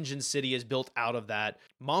giant Engine City is built out of that.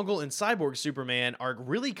 Mongol and Cyborg Superman are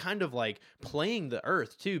really kind of like playing the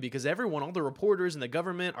Earth too, because everyone, all the reporters and the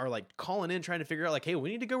government are like calling in, trying to figure out like, hey, we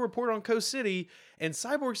need to go report on Coast City. And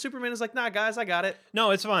Cyborg Superman is like, nah, guys, I got it.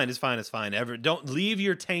 No, it's fine. It's fine. It's fine. Don't leave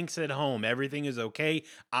your tanks at home. Everything is okay.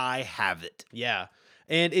 I have it. Yeah.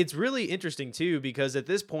 And it's really interesting, too, because at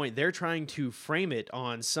this point, they're trying to frame it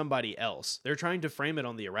on somebody else. They're trying to frame it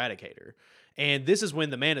on the Eradicator. And this is when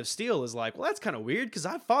the Man of Steel is like, well, that's kind of weird because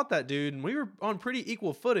I fought that dude and we were on pretty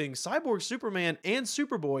equal footing. Cyborg Superman and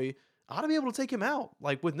Superboy ought to be able to take him out,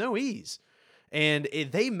 like with no ease. And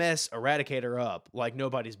they mess Eradicator up like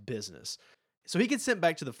nobody's business. So he gets sent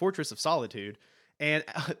back to the Fortress of Solitude. And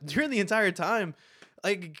during the entire time,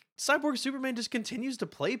 like Cyborg Superman just continues to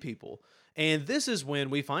play people. And this is when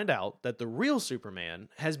we find out that the real Superman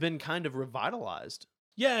has been kind of revitalized.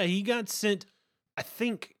 Yeah, he got sent, I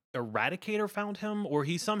think Eradicator found him, or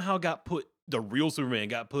he somehow the real Superman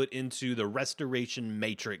got put into the restoration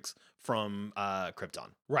matrix from Krypton.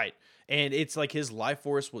 Right. And it's like his life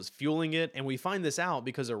force was fueling it. And we find this out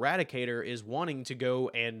because Eradicator is wanting to go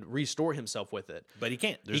and restore himself with it. But he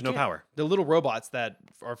can't. There's no power. The little robots that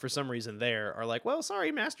are for some reason there are like, well,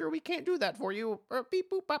 sorry, master, we can't do that for you.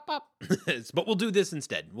 Beep, boop, pop, pop. But we'll do this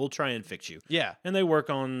instead. We'll try and fix you. Yeah. And they work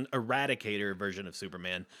on Eradicator version of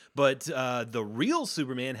Superman. But the real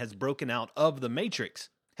Superman has broken out of the Matrix,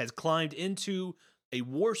 has climbed into a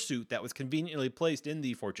war suit that was conveniently placed in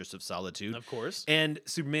the Fortress of Solitude. Of course. And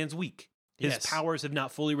Superman's weak. His powers have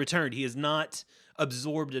not fully returned. He has not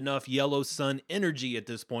absorbed enough yellow sun energy at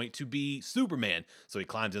this point to be Superman. So he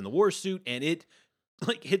climbs in the war suit and it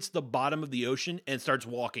like hits the bottom of the ocean and starts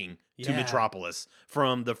walking to Metropolis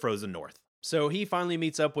from the frozen north. So he finally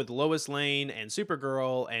meets up with Lois Lane and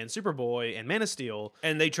Supergirl and Superboy and Man of Steel.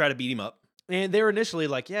 And they try to beat him up. And they were initially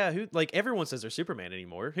like, yeah, who, like everyone says they're Superman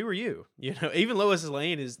anymore. Who are you? You know, even Lois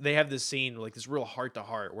Lane they have this scene, like this real heart to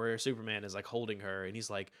heart where Superman is like holding her and he's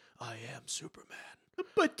like, I am Superman.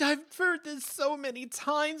 But I've heard this so many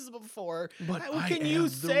times before. But how can you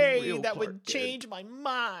say that would change my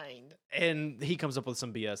mind? And he comes up with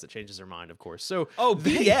some BS that changes her mind, of course. So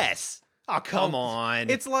BS. Oh, come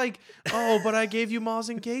on. It's like, oh, but I gave you Ma's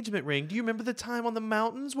engagement ring. Do you remember the time on the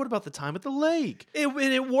mountains? What about the time at the lake?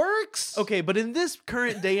 It works. Okay, but in this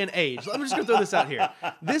current day and age, I'm just going to throw this out here.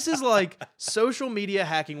 This is like social media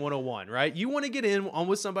hacking 101, right? You want to get on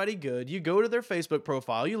with somebody good. You go to their Facebook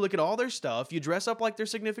profile. You look at all their stuff. You dress up like their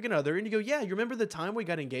significant other. And you go, yeah, you remember the time we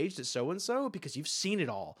got engaged at so-and-so? Because you've seen it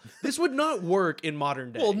all. This would not work in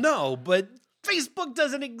modern day. Well, no, but Facebook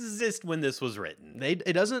doesn't exist when this was written.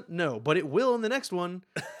 It doesn't, no, but it will in the next one.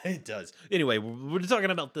 It does. Anyway, we're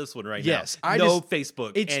talking about this one right now.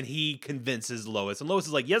 Facebook, and he convinces Lois. And Lois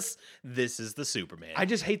is like, yes, this is the Superman. I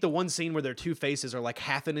just hate the one scene where their two faces are like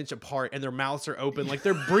half an inch apart and their mouths are open. Like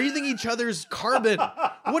they're breathing each other's carbon.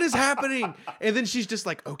 What is happening? And then she's just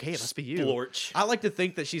like, okay, it must be you. Splorch. I like to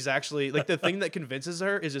think that she's actually, like the thing that convinces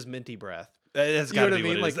her is just minty breath. That's gotta be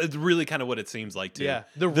what it is. It's really kind of what it seems like too. Yeah,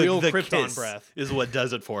 the real Krypton kiss breath is what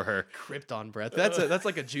does it for her. Krypton breath. That's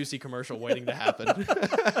like a juicy commercial waiting to happen.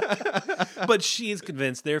 But she is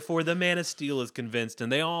convinced. Therefore, the Man of Steel is convinced,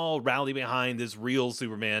 and they all rally behind this real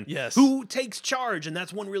Superman. Yes, who takes charge. And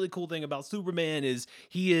that's one really cool thing about Superman is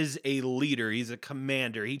he is a leader. He's a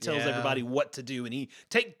commander. He tells everybody what to do, and he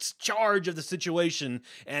takes charge of the situation.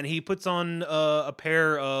 And he puts on a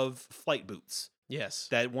pair of flight boots. Yes.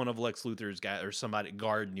 That one of Lex Luthor's guy or somebody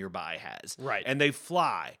guard nearby has. Right. And they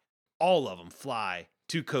fly, all of them fly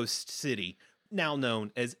to Coast City, now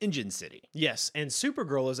known as Engine City. Yes. And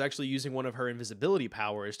Supergirl is actually using one of her invisibility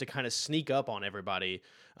powers to kind of sneak up on everybody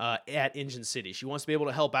at Engine City. She wants to be able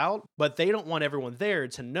to help out, but they don't want everyone there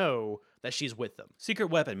to know that she's with them. Secret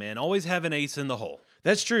weapon, man. Always have an ace in the hole.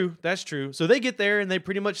 That's true. That's true. So they get there and they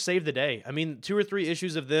pretty much save the day. I mean, 2 or 3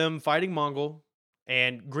 issues of them fighting Mongol,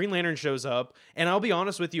 And Green Lantern shows up, and I'll be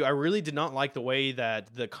honest with you, I really did not like the way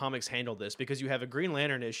that the comics handled this, because you have a Green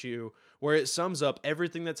Lantern issue where it sums up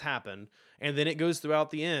everything that's happened, and then it goes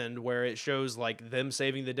throughout the end where it shows like them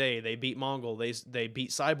saving the day. They beat Mongol, they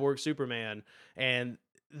beat Cyborg Superman, and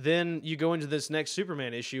then you go into this next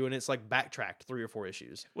Superman issue and it's like backtracked 3 or 4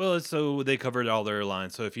 issues. Well, so they covered all their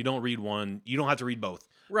lines. So if you don't read one, you don't have to read both.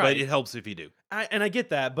 Right. But it helps if you do. I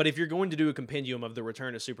get that, but if you're going to do a compendium of the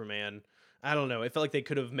Return of Superman, I don't know. It felt like they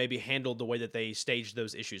could have maybe handled the way that they staged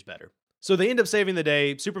those issues better. So they end up saving the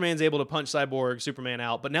day. Superman's able to punch Cyborg Superman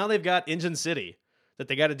out, but now they've got Engine City that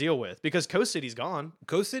they got to deal with because Coast City's gone.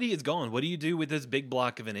 Coast City is gone. What do you do with this big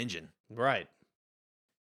block of an engine? Right.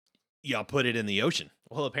 Y'all put it in the ocean.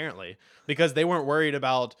 Well, apparently, because they weren't worried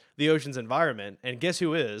about the ocean's environment. And guess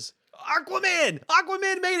who is? Aquaman!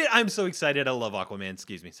 Aquaman made it! I'm so excited. I love Aquaman.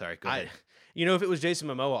 Excuse me. Sorry. Go ahead. If it was Jason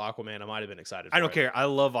Momoa Aquaman, I might have been excited for I don't it. care. I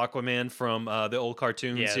love Aquaman from the old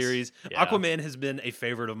cartoon Yes. series. Yeah. Aquaman has been a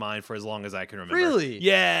favorite of mine for as long as I can remember. Really?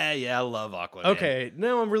 Yeah, I love Aquaman. Okay,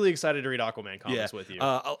 now I'm really excited to read Aquaman comics Yeah. with you.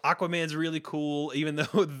 Aquaman's really cool, even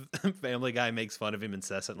though Family Guy makes fun of him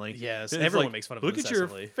incessantly. Yes, It's everyone like, makes fun of him Look at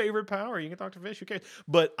incessantly. your favorite power. You can talk to fish. Who cares?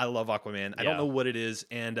 But I love Aquaman. I don't Yeah. know what it is.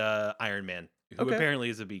 And Iron Man, who Okay. apparently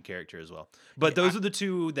is a B character as well. But those are the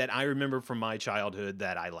two that I remember from my childhood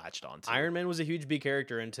that I latched on to. Iron Man was a huge B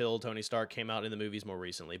character until Tony Stark came out in the movies more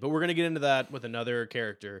recently. But we're going to get into that with another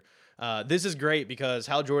character. This is great because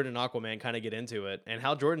Hal Jordan and Aquaman kind of get into it. And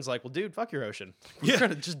Hal Jordan's like, well, dude, fuck your ocean. We're Yeah.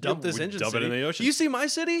 going to just dump Yeah, this we engine dump it city. in the ocean. You see my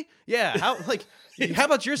city? Yeah. How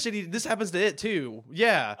about your city? This happens to it too.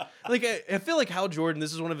 Yeah. I feel like Hal Jordan,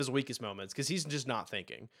 this is one of his weakest moments because he's just not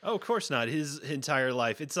thinking. Oh, of course not. His entire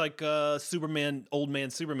life. It's like Superman, old man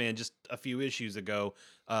Superman, just a few issues ago,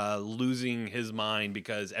 losing his mind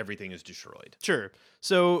because everything is destroyed. Sure.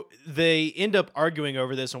 So they end up arguing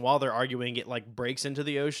over this, and while they're arguing, it like breaks into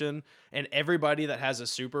the ocean, and everybody that has a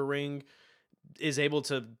super ring is able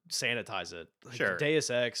to sanitize it. Like, Sure. Deus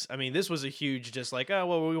Ex. I mean, this was a huge, just like, oh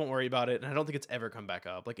well, we won't worry about it, and I don't think it's ever come back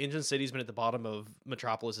up. Like Engine City's been at the bottom of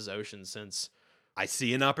Metropolis's ocean since. I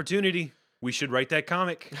see an opportunity. We should write that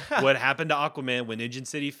comic. What happened to Aquaman when Engine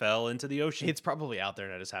City fell into the ocean? It's probably out there,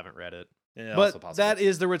 and I just haven't read it. Yeah, also But possible. that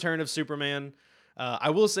is the return of Superman.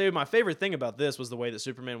 I will say my favorite thing about this was the way that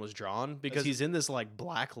Superman was drawn because he's in this like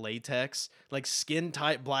black latex, like skin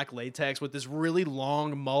tight black latex with this really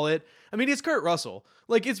long mullet. I mean, it's Kurt Russell.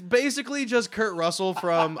 Like it's basically just Kurt Russell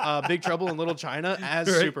from Big Trouble in Little China as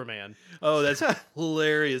Right. Superman. Oh, that's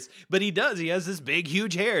hilarious. But he does. He has this big,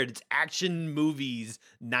 huge hair. It's action movies,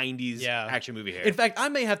 90s Yeah. action movie hair. In fact, I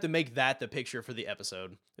may have to make that the picture for the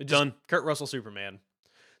episode. Just Done. Kurt Russell Superman.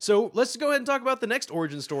 So let's go ahead and talk about the next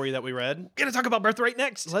origin story that we read. We're going to talk about Birthright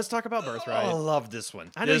next. Let's talk about Birthright. I love this one.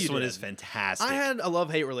 I know This you one did. is fantastic. I had a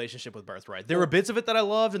love-hate relationship with Birthright. There were bits of it that I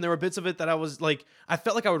loved, and there were bits of it that I was like, I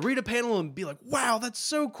felt like I would read a panel and be like, wow, that's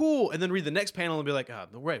so cool. And then read the next panel and be like, oh,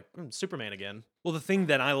 right, Superman again. Well, the thing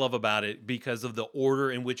that I love about it, because of the order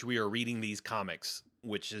in which we are reading these comics,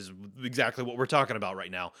 which is exactly what we're talking about right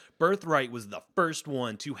now, Birthright was the first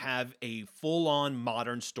one to have a full-on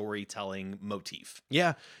modern storytelling motif.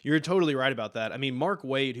 Yeah, you're totally right about that. I mean, Mark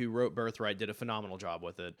Waid, who wrote Birthright, did a phenomenal job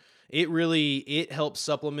with it. It helped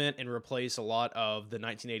supplement and replace a lot of the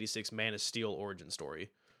 1986 Man of Steel origin story.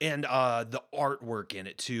 And the artwork in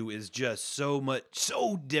it, too, is just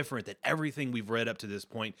so different than everything we've read up to this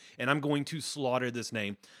point. And I'm going to slaughter this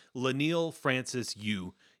name. Laniel Francis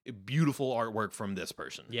Yu. Beautiful artwork from this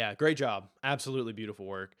person. Yeah, great job. Absolutely beautiful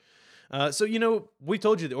work. So, we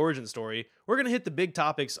told you the origin story. We're going to hit the big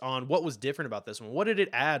topics on what was different about this one. What did it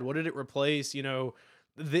add? What did it replace? A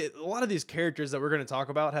lot of these characters that we're going to talk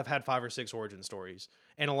about have had 5 or 6 origin stories.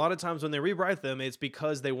 And a lot of times when they rewrite them, it's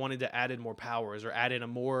because they wanted to add in more powers or add in a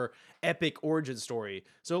more epic origin story.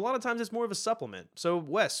 So a lot of times it's more of a supplement. So,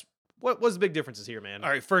 Wes, what was the big differences here, man? All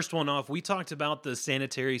right, first one off, we talked about the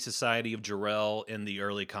Sanitary Society of Jor-El in the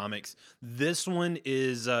early comics. This one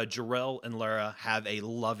is Jor-El and Lara have a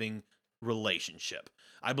loving relationship.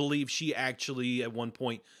 I believe she actually at one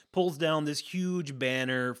point pulls down this huge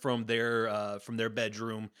banner from their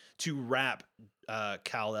bedroom to wrap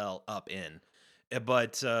Kal-El up in.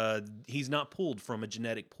 But he's not pulled from a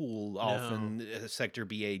genetic pool off in Sector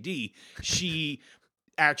BAD. She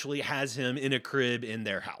actually has him in a crib in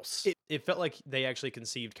their house. It felt like they actually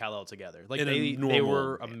conceived Kal-El together. Like In a they normal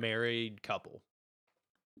were a manner. married couple.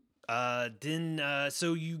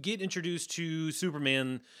 So you get introduced to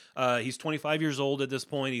Superman. He's 25 years old at this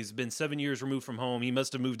point. He's been 7 years removed from home. He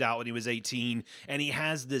must have moved out when he was 18. And he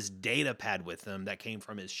has this data pad with him that came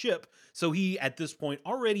from his ship. So he, at this point,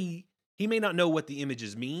 he may not know what the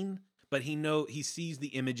images mean, but he sees the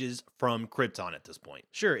images from Krypton at this point.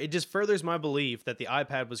 Sure, it just furthers my belief that the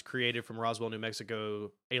iPad was created from Roswell, New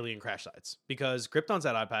Mexico alien crash sites because Krypton's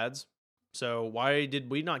had iPads. So why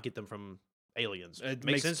did we not get them from aliens? It Makes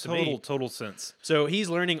makes sense to me. total sense. So he's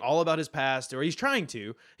learning all about his past, or he's trying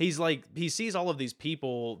to. He sees all of these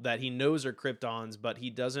people that he knows are Kryptons, but he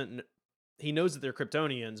doesn't. He knows that they're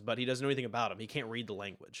Kryptonians, but he doesn't know anything about them. He can't read the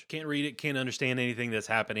language. Can't read it, can't understand anything that's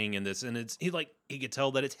happening in this, and he could tell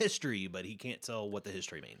that it's history, but he can't tell what the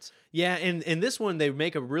history means. Yeah, and in this one, they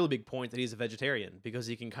make a really big point that he's a vegetarian because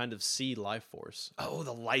he can kind of see life force. Oh,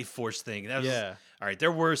 the life force thing. That was, Yeah. All right,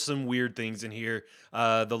 there were some weird things in here.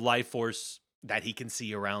 The life force that he can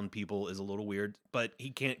see around people is a little weird, but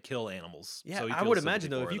he can't kill animals. Yeah, so he I feels would sympathy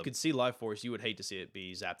imagine though, if for you them. could see life force, you would hate to see it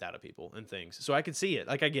be zapped out of people and things. So I could see it.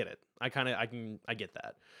 Like I get it. I get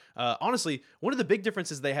that. Honestly, one of the big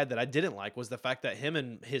differences they had that I didn't like was the fact that him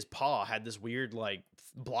and his paw had this weird like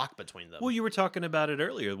block between them. Well, you were talking about it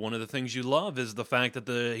earlier. One of the things you love is the fact that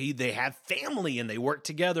they have family and they work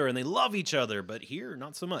together and they love each other, but here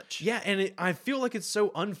not so much. Yeah, and I feel like it's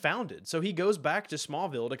so unfounded. So he goes back to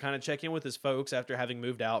Smallville to kind of check in with his folks after having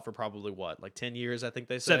moved out for probably like 10 years, I think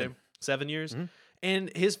they say. 7 years. Mhm.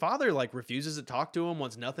 And his father like refuses to talk to him,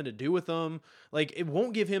 wants nothing to do with him. Like it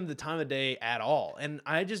won't give him the time of day at all. And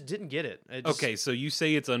I just didn't get it. Okay, so you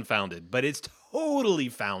say it's unfounded, but it's totally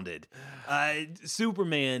founded.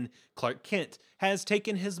 Superman, Clark Kent, has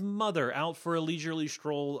taken his mother out for a leisurely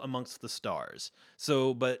stroll amongst the stars.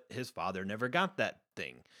 But his father never got that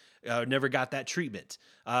thing, never got that treatment.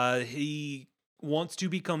 He wants to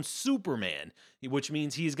become Superman, which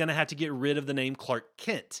means he's going to have to get rid of the name Clark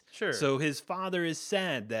Kent. Sure. So his father is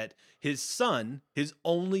sad that his son, his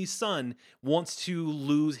only son, wants to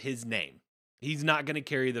lose his name. He's not going to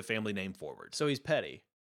carry the family name forward. So he's petty.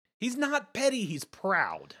 He's not petty, he's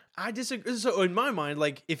proud. I disagree. So in my mind,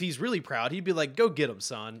 like if he's really proud, he'd be like, "Go get him,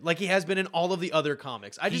 son!" Like he has been in all of the other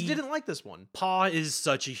comics. I just didn't like this one. Pa is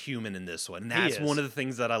such a human in this one. And that's is. one of the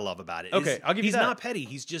things that I love about it. Okay, I'll give you he's that. not petty.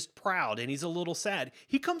 He's just proud and he's a little sad.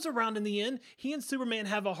 He comes around in the end. He and Superman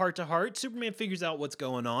have a heart to heart. Superman figures out what's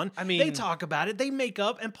going on. I mean- they talk about it. They make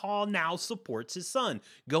up, and Pa now supports his son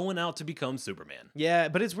going out to become Superman. Yeah,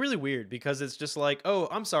 but it's really weird because it's just like, "Oh,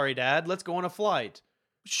 I'm sorry, Dad. Let's go on a flight."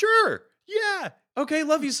 Sure. Yeah. Okay,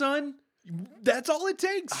 love you, son. That's all it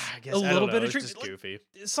takes. I guess a I don't little know, bit of it's treatment. just goofy.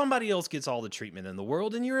 Somebody else gets all the treatment in the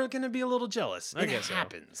world, and you're going to be a little jealous. I It guess so.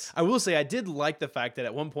 happens. I will say I did like the fact that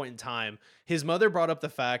at one point in time, his mother brought up the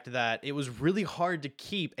fact that it was really hard to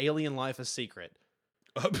keep alien life a secret.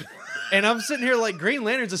 And I'm sitting here like, Green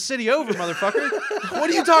Lantern's a city over, motherfucker. What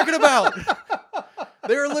are you talking about?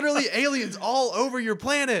 There are literally aliens all over your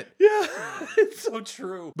planet. Yeah, it's so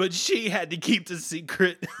true. But she had to keep the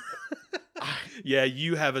secret. Yeah,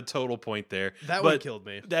 you have a total point there. That but one killed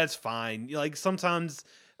me. That's fine. Like sometimes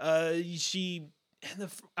I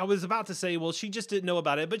was about to say, well, she just didn't know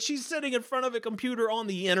about it, but she's sitting in front of a computer on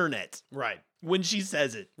the internet Right, when she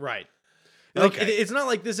says it. right. Like, Okay. it's not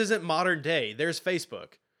like this isn't modern day. There's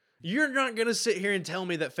Facebook. You're not going to sit here and tell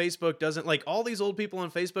me that Facebook doesn't, like, all these old people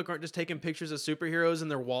on Facebook aren't just taking pictures of superheroes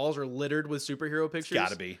and their walls are littered with superhero pictures.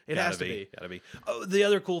 Gotta be. It has to be. Gotta be. Oh, the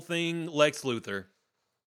other cool thing, Lex Luthor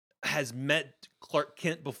has met Clark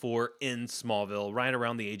Kent before in Smallville, right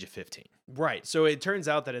around the age of 15. Right. So it turns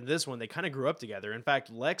out that in this one, they kind of grew up together. In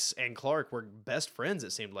fact, Lex and Clark were best friends,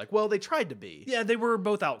 it seemed like. Well, they tried to be. Yeah, they were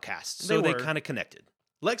both outcasts, so they were. kind of connected.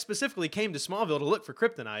 Lex specifically came to Smallville to look for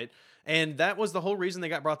kryptonite, and that was the whole reason they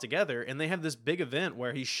got brought together. And they have this big event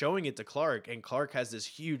where he's showing it to Clark, and Clark has this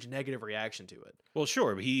huge negative reaction to it. Well,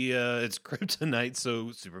 sure, but it's kryptonite,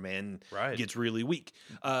 so Superman Right. gets really weak.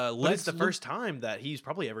 But it's the first time that he's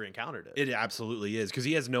probably ever encountered it. It absolutely is, because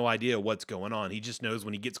he has no idea what's going on. He just knows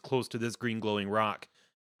when he gets close to this green glowing rock,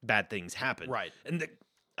 bad things happen. Right. And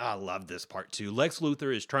I love this part too. Lex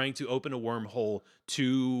Luthor is trying to open a wormhole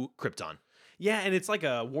to Krypton. Yeah, and it's like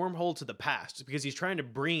a wormhole to the past because he's trying to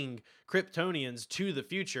bring Kryptonians to the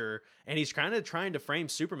future, and he's kind of trying to frame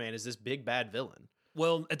Superman as this big bad villain.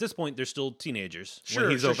 Well, at this point, they're still teenagers Sure,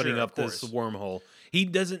 when he's sure, opening sure, up of this course. wormhole. He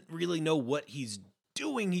doesn't really know what he's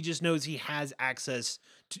doing. He just knows he has access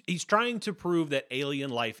to, he's trying to prove that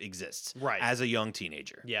alien life exists Right. as a young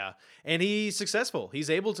teenager. Yeah, and he's successful.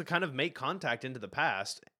 He's able to kind of make contact into the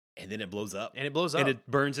past, And then it blows up. and it blows up. And it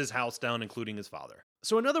burns his house down, including his father.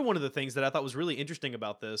 So another one of the things that I thought was really interesting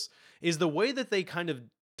about this is the way that they kind of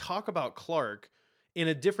talk about Clark in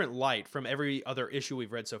a different light from every other issue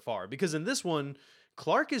we've read so far. Because in this one,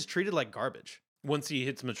 Clark is treated like garbage. Once he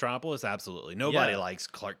hits Metropolis, absolutely. Nobody Yeah. likes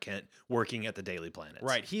Clark Kent working at the Daily Planet.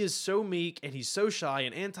 Right. He is so meek and he's so shy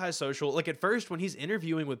and antisocial. Like at first when he's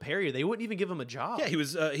interviewing with Perry, they wouldn't even give him a job. Yeah, he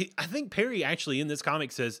was. I think Perry actually in this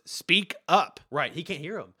comic says, "Speak up." Right. He can't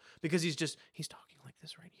hear him because he's talking like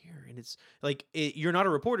this right here. And it's like, you're not a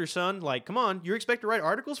reporter, son. Like, come on. You expect to write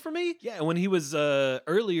articles for me? Yeah, and when he was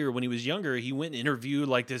earlier, when he was younger, he went and interviewed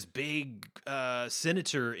like this big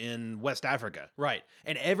senator in West Africa. Right.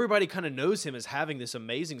 And everybody kind of knows him as having this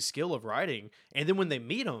amazing skill of writing. And then when they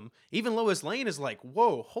meet him, even Lois Lane is like,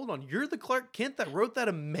 whoa, hold on. You're the Clark Kent that wrote that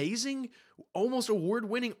amazing, almost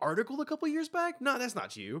award-winning article a couple years back? No, that's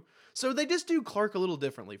not you. So they just do Clark a little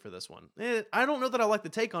differently for this one. I don't know that I like the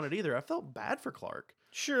take on it either. I felt bad for Clark.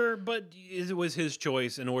 Sure, but it was his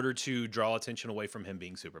choice in order to draw attention away from him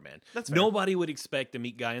being Superman. That's fair. Nobody would expect a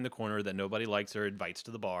meek guy in the corner that nobody likes or invites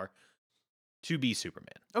to the bar to be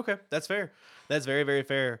Superman. Okay, that's fair. That's very, very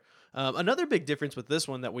fair. Another big difference with this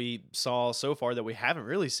one that we saw so far that we haven't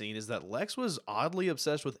really seen is that Lex was oddly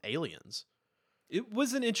obsessed with aliens. It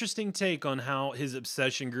was an interesting take on how his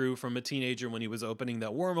obsession grew from a teenager when he was opening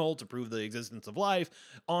that wormhole to prove the existence of life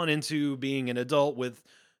on into being an adult with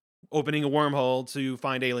opening a wormhole to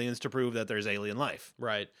find aliens to prove that there's alien life.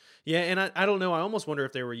 Right. Yeah, and I don't know. I almost wonder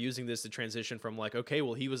if they were using this to transition from like, okay,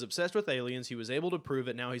 well, he was obsessed with aliens. He was able to prove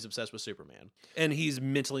it. Now he's obsessed with Superman. And he's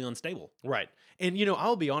mentally unstable. Right. And,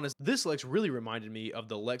 I'll be honest, this Lex really reminded me of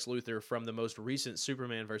the Lex Luthor from the most recent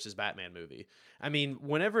Superman versus Batman movie. I mean,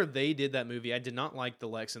 whenever they did that movie, I did not like the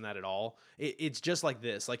Lex in that at all. It's just like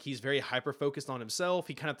this. Like, he's very hyper-focused on himself.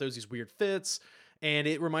 He kind of throws these weird fits. And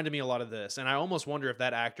it reminded me a lot of this. And I almost wonder if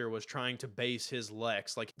that actor was trying to base his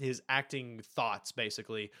Lex, like his acting thoughts,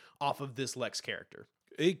 basically, off of this Lex character.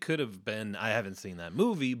 It could have been. I haven't seen that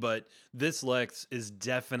movie, but this Lex is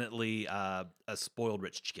definitely a spoiled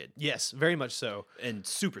rich kid. Yes, very much so. And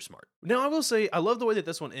super smart. Now, I will say, I love the way that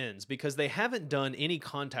this one ends because they haven't done any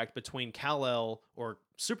contact between Kal-El or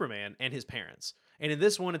Superman and his parents. And in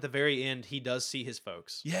this one, at the very end, he does see his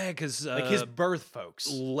folks. Yeah, because like his birth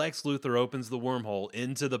folks. Lex Luthor opens the wormhole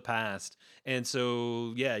into the past. And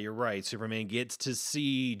so, yeah, you're right. Superman gets to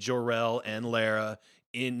see Jor-El and Lara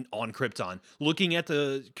on Krypton, looking at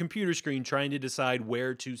the computer screen, trying to decide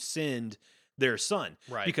where to send their son.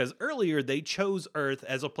 Right. Because earlier they chose Earth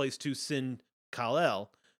as a place to send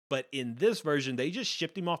Kal-El. But in this version, they just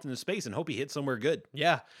shipped him off into space and hope he hits somewhere good.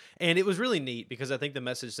 Yeah. And it was really neat because I think the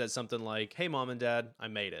message said something like, hey, Mom and Dad, I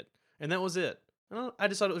made it. And that was it. I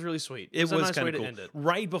just thought it was really sweet. It was a nice kind way of cool. to end it.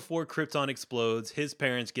 Right before Krypton explodes, his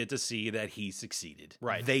parents get to see that he succeeded.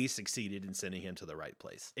 Right. They succeeded in sending him to the right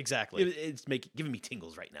place. Exactly. It's giving me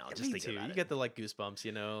tingles right now. Just me thinking too. about You it. get the goosebumps,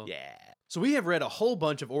 Yeah. So we have read a whole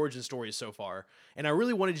bunch of origin stories so far, and I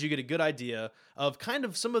really wanted you to get a good idea of kind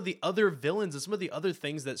of some of the other villains and some of the other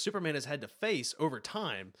things that Superman has had to face over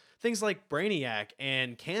time. Things like Brainiac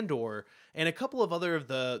and Kandor, and a couple of other of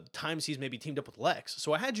the times he's maybe teamed up with Lex.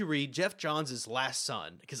 So I had you read Jeff Johns' Last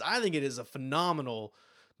Son, because I think it is a phenomenal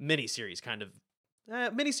miniseries, kind of.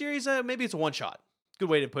 Miniseries, maybe it's a one-shot. Good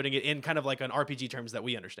way of putting it in kind of like an RPG terms that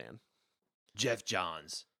we understand. Jeff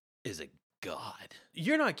Johns is a god.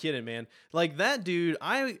 You're not kidding, man. Like that dude,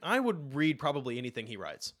 I would read probably anything he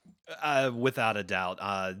writes. Without a doubt.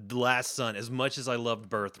 The Last Son, as much as I loved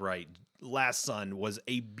Birthright, Last Son was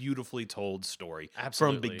a beautifully told story.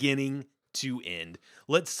 Absolutely. From beginning to end.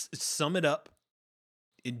 Let's sum it up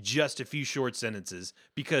in just a few short sentences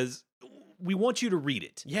because we want you to read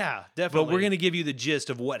it. Yeah, definitely. But we're going to give you the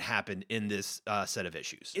gist of what happened in this set of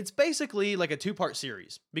issues. It's basically like a two-part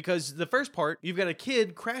series because the first part, you've got a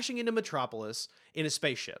kid crashing into Metropolis in a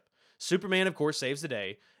spaceship. Superman, of course, saves the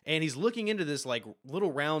day, and he's looking into this like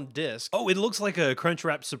little round disc. Oh, it looks like a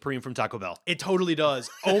Crunchwrap Supreme from Taco Bell. It totally does.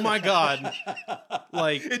 Oh my god!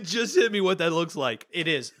 Like it just hit me what that looks like. It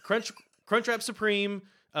is Crunchwrap Supreme,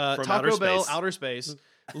 From Taco outer Bell, space. outer space.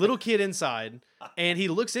 Little kid inside, and he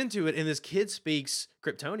looks into it, and this kid speaks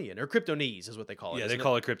Kryptonian or Kryptonese is what they call it. Yeah, they isn't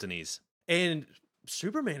call it Kryptonese. And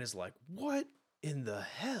Superman is like, "What in the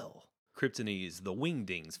hell?" Kryptonese, the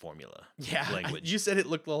Wingdings formula. Yeah, Language. you said it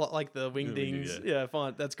looked a lot like the Wingdings. Yeah. Yeah,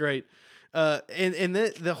 font. That's great. And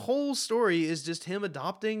the whole story is just him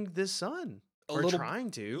adopting this son. Or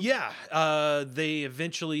trying to. Yeah.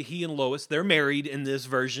 He and Lois, they're married in this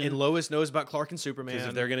version. And Lois knows about Clark and Superman. Because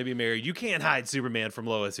if they're going to be married, you can't hide Superman from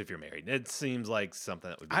Lois if you're married. It seems like something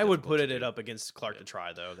that would be I would difficult put to it do. up against Clark to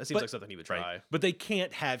try, though. That seems like something he would try. Right. But they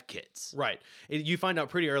can't have kids. Right. You find out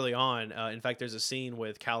pretty early on. In fact, there's a scene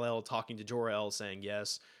with Kal-El talking to Jor-El saying,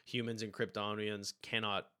 yes, humans and Kryptonians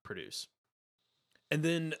cannot produce. And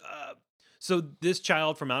then So this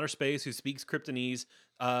child from outer space who speaks Kryptonese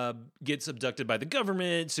gets abducted by the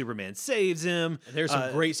government. Superman saves him. And there's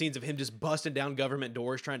some great scenes of him just busting down government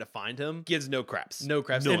doors trying to find him. Gives no craps. No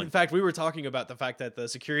craps. None. And in fact, we were talking about the fact that the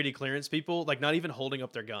security clearance people, like, not even holding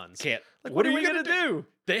up their guns. Can't. Like, what are we gonna do?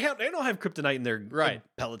 They don't have kryptonite in their Right.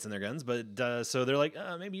 pellets in their guns, but so they're like,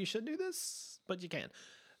 maybe you should do this, but you can't.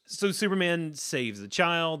 So Superman saves the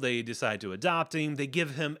child. They decide to adopt him. They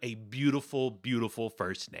give him a beautiful, beautiful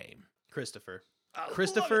first name. Christopher. I love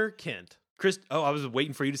Christopher Kent. I was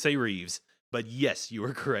waiting for you to say Reeves, but yes, you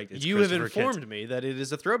were correct. It's You have Christopher Kent. informed me that it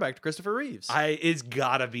is a throwback to Christopher Reeves. It's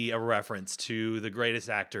gotta be a reference to the greatest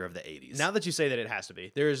actor of the 80s. Now that you say that, it has to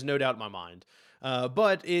be. There is no doubt in my mind.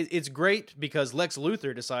 But it's great because Lex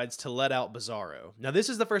Luthor decides to let out Bizarro. Now, this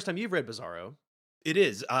is the first time you've read Bizarro. it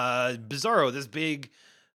is. Bizarro, this big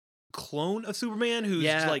clone of Superman who's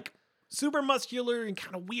like super muscular and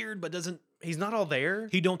kind of weird, but He's not all there.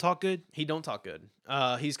 he don't talk good. He don't talk good.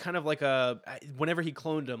 He's kind of like whenever he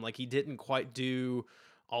cloned him, like he didn't quite do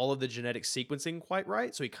all of the genetic sequencing quite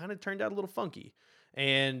right, so he kind of turned out a little funky.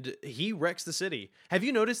 And he wrecks the city. Have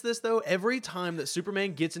you noticed this though? Every time that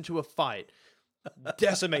Superman gets into a fight,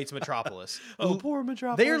 decimates Metropolis. Oh, poor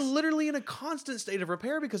Metropolis. They are literally in a constant state of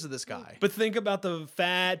repair because of this guy. But think about the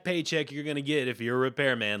fat paycheck you're going to get if you're a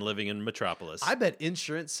repairman living in Metropolis. I bet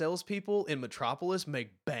insurance salespeople in Metropolis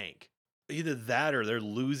make bank. Either that or they're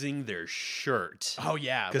losing their shirt. Oh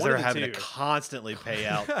yeah, Because they're having to constantly pay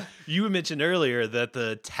out. You mentioned earlier that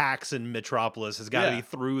the tax in Metropolis has got to be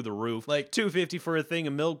through the roof. Like $2.50 for a thing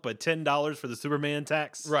of milk, but $10 for the Superman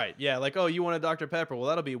tax. Right? Yeah. Like, oh, you want a Dr Pepper? Well,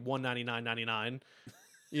 that'll be $1.99.99.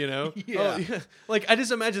 You know? Yeah. Like, I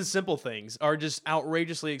just imagine simple things are just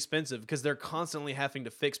outrageously expensive because they're constantly having to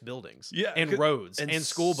fix buildings, and roads, and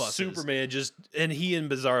school buses. Superman he and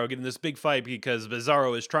Bizarro get in this big fight because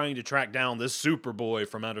Bizarro is trying to track down this Superboy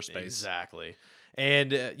from outer space. Exactly.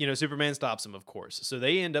 And, Superman stops him, of course. So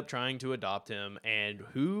they end up trying to adopt him. And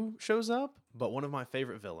who shows up? But one of my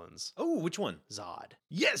favorite villains, Oh, which one? Zod.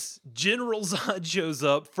 Yes, General Zod shows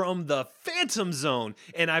up from the Phantom Zone,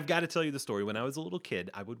 and I've got to tell you the story. When I was a little kid,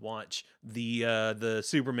 I would watch the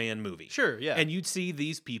Superman movie. Sure, yeah. And you'd see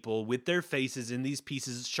these people with their faces in these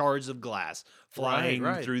shards of glass flying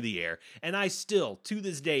through the air, and I still, to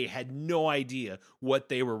this day, had no idea what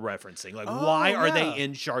they were referencing. Like, why are they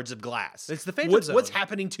in shards of glass? It's the Phantom Zone. What's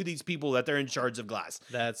happening to these people that they're in shards of glass?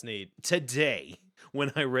 That's neat. Today,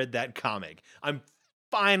 when I read that comic, I'm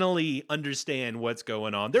finally understand what's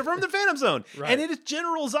going on. They're from the Phantom Zone, and it is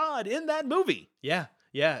General Zod in that movie. Yeah,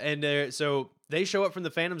 and so they show up from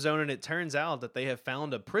the Phantom Zone, and it turns out that they have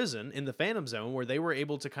found a prison in the Phantom Zone where they were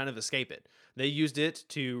able to kind of escape it. They used it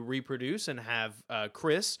to reproduce and have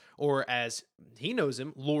Chris, or as he knows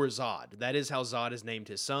him, Lord Zod. That is how Zod has named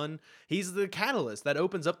his son. He's the catalyst that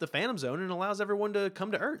opens up the Phantom Zone and allows everyone to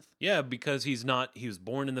come to Earth. Yeah, because he was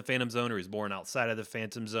born in the Phantom Zone, or he's born outside of the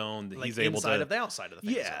Phantom Zone. Like he's able inside to of the outside of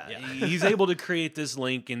the Phantom Zone. Yeah. He's able to create this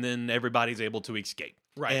link, and then everybody's able to escape.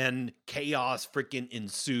 Right. And chaos freaking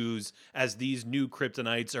ensues as these new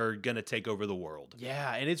Kryptonites are going to take over the world.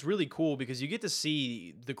 Yeah, and it's really cool because you get to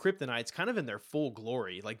see the Kryptonites kind of in their full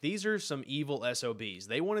glory. Like, these are some evil SOBs.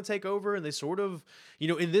 They want to take over, and they sort of,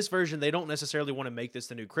 in this version, they don't necessarily want to make this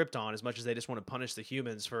the new Krypton as much as they just want to punish the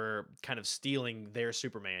humans for kind of stealing their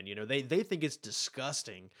Superman. They think it's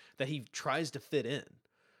disgusting that he tries to fit in.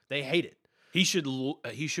 They hate it. He should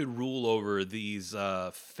rule over these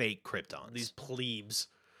fake Kryptons. These plebes.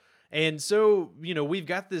 And so, we've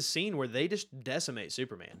got this scene where they just decimate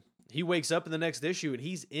Superman. He wakes up in the next issue and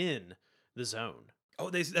he's in the zone. Oh,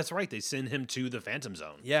 that's right. They send him to the Phantom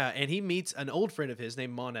Zone. Yeah, and he meets an old friend of his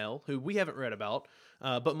named Mon-El, who we haven't read about.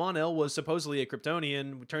 But Mon-El was supposedly a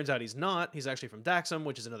Kryptonian. Turns out he's not. He's actually from Daxam,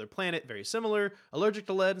 which is another planet, very similar. Allergic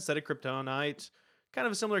to lead instead of kryptonite. Kind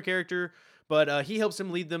of a similar character. But he helps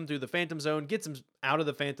him lead them through the Phantom Zone, gets him out of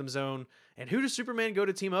the Phantom Zone. And who does Superman go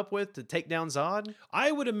to team up with to take down Zod?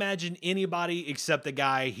 I would imagine anybody except the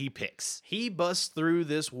guy he picks. He busts through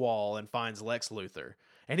this wall and finds Lex Luthor.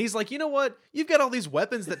 And he's like, you know what? You've got all these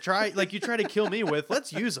weapons that you try to kill me with.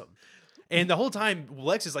 Let's use them. And the whole time,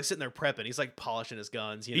 Lex is like sitting there prepping. He's like polishing his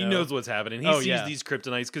guns. He knows what's happening. He sees these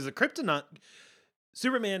Kryptonites because the Kryptonite...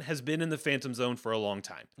 Superman has been in the Phantom Zone for a long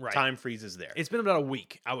time. Right. Time freezes there. It's been about a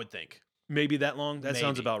week, I would think. Maybe that long? That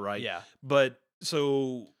sounds about right. Yeah. But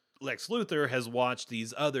so Lex Luthor has watched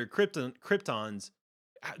these other Kryptons.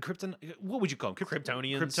 What would you call them?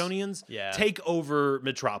 Kryptonians? Yeah. Take over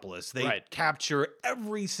Metropolis. They capture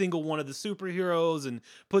every single one of the superheroes and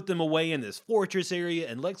put them away in this fortress area.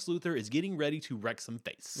 And Lex Luthor is getting ready to wreck some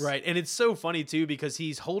face. Right. And it's so funny, too, because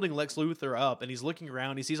he's holding Lex Luthor up and he's looking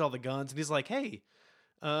around. He sees all the guns and he's like, hey,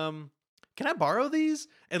 can I borrow these?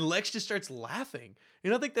 And Lex just starts laughing.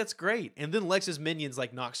 And I think that's great. And then Lex's minions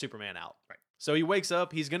like knock Superman out. Right. So he wakes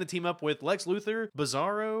up. He's going to team up with Lex Luthor,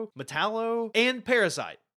 Bizarro, Metallo, and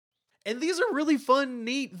Parasite. And these are really fun,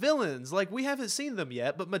 neat villains. Like, we haven't seen them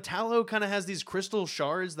yet, but Metallo kind of has these crystal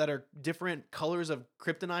shards that are different colors of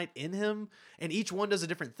kryptonite in him, and each one does a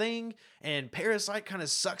different thing. And Parasite kind of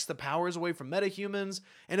sucks the powers away from metahumans.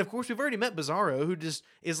 And of course, we've already met Bizarro, who just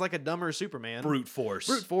is like a dumber Superman. Brute force.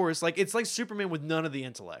 Brute force. Like, it's like Superman with none of the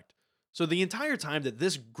intellect. So the entire time that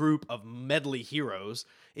this group of medley heroes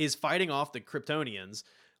is fighting off the Kryptonians,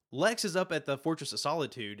 Lex is up at the Fortress of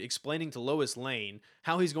Solitude explaining to Lois Lane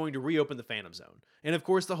how he's going to reopen the Phantom Zone. And of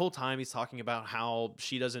course, the whole time he's talking about how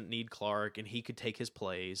she doesn't need Clark and he could take his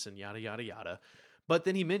place and yada, yada, yada. But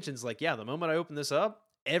then he mentions, like, yeah, the moment I open this up,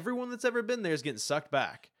 everyone that's ever been there is getting sucked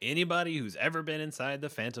back. Anybody who's ever been inside the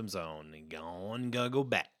Phantom Zone and gonna go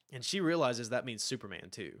back. And she realizes that means Superman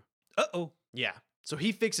too. Uh-oh. Yeah. So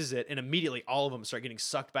he fixes it, and immediately all of them start getting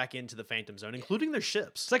sucked back into the Phantom Zone, including their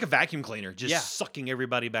ships. It's like a vacuum cleaner, just sucking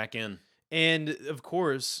everybody back in. And of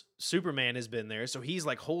course, Superman has been there, so he's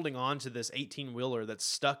like holding on to this 18-wheeler that's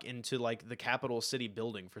stuck into like the Capital City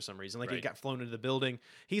building for some reason. Like, it got flown into the building.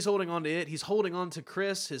 He's holding on to it. He's holding on to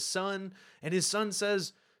Chris, his son, and his son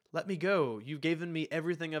says, "Let me go. You've given me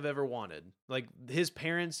everything I've ever wanted." Like, his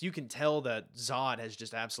parents, you can tell that Zod has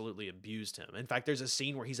just absolutely abused him. In fact, there's a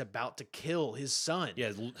scene where he's about to kill his son.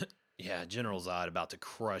 Yeah, General Zod about to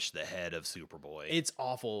crush the head of Superboy. It's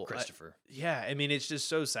awful. Christopher. Yeah, I mean, it's just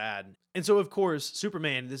so sad. And so, of course,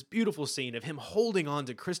 Superman, this beautiful scene of him holding on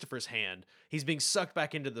to Christopher's hand, he's being sucked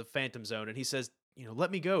back into the Phantom Zone, and he says,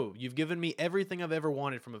 "Let me go. You've given me everything I've ever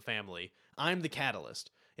wanted from a family. I'm the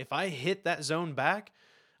catalyst. If I hit that zone back,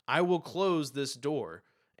 I will close this door."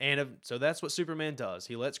 And so that's what Superman does.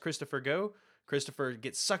 He lets Christopher go. Christopher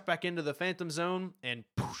gets sucked back into the Phantom Zone, and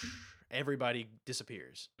poosh, everybody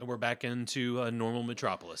disappears. And we're back into a normal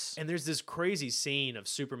Metropolis. And there's this crazy scene of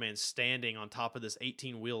Superman standing on top of this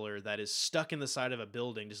 18-wheeler that is stuck in the side of a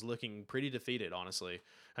building, just looking pretty defeated, honestly.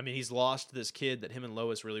 I mean, he's lost this kid that him and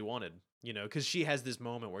Lois really wanted, because she has this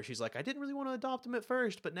moment where she's like, "I didn't really want to adopt him at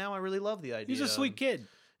first, but now I really love the idea." He's a sweet kid.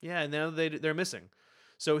 Yeah, and now they're missing.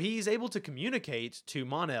 So he's able to communicate to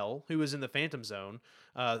Mon-El, who is in the Phantom Zone,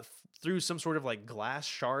 through some sort of like glass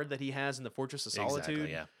shard that he has in the Fortress of Solitude.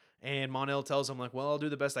 Exactly, yeah. And Mon-El tells him, like, "Well, I'll do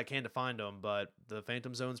the best I can to find him, but the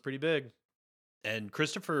Phantom Zone's pretty big." And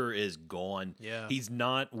Christopher is gone. Yeah. He's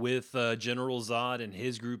not with General Zod and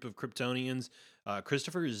his group of Kryptonians.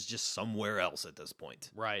 Christopher is just somewhere else at this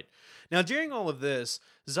point. Right. Now, during all of this,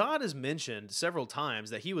 Zod has mentioned several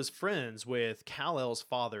times that he was friends with Kal-El's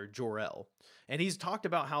father, Jor-El. And he's talked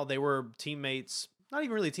about how they were teammates, not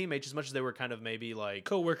even really teammates, as much as they were kind of maybe like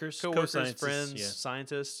Co-workers, friends,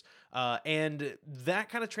 scientists. And that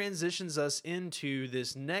kind of transitions us into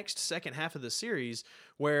this next second half of the series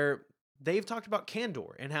where they've talked about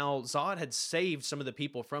Kandor and how Zod had saved some of the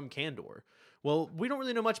people from Kandor. Well, we don't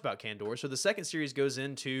really know much about Kandor, so the second series goes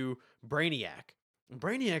into Brainiac.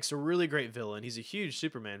 Brainiac's a really great villain. He's a huge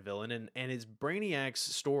Superman villain, and it's Brainiac's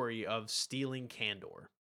story of stealing Kandor.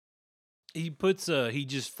 He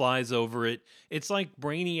just flies over it. It's like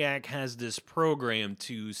Brainiac has this program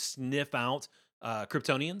to sniff out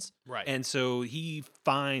Kryptonians. Right. And so he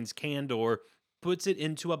finds Kandor, puts it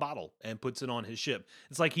into a bottle, and puts it on his ship.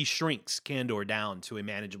 It's like he shrinks Kandor down to a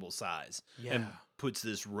manageable size. Yeah. And puts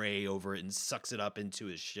this ray over it and sucks it up into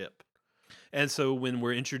his ship. And so when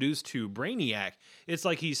we're introduced to Brainiac, it's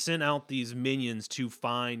like he sent out these minions to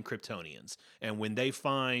find Kryptonians. And when they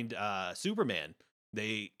find Superman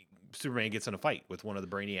gets in a fight with one of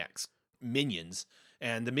the Brainiac's minions,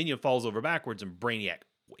 and the minion falls over backwards, and Brainiac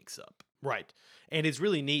wakes up. Right. And it's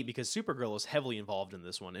really neat because Supergirl is heavily involved in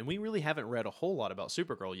this one. And we really haven't read a whole lot about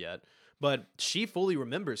Supergirl yet, but she fully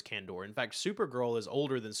remembers Kandor. In fact, Supergirl is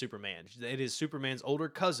older than Superman. It is Superman's older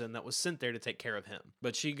cousin that was sent there to take care of him.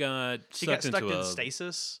 But she got stuck in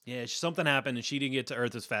stasis. Yeah, something happened, and she didn't get to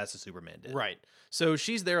Earth as fast as Superman did. Right. So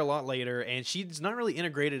she's there a lot later, and she's not really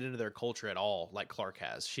integrated into their culture at all, like Clark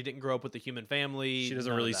has. She didn't grow up with the human family. She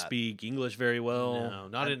doesn't really speak English very well.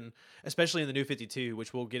 No, especially in the New 52,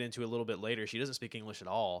 which we'll get into a little bit later. She doesn't speak English at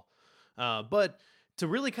all. But to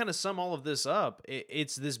really kind of sum all of this up,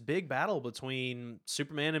 it's this big battle between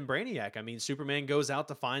Superman and Brainiac. I mean, Superman goes out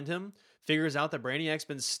to find him, figures out that Brainiac's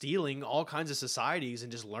been stealing all kinds of societies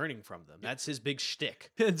and just learning from them. That's his big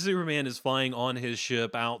shtick. And Superman is flying on his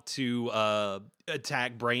ship out to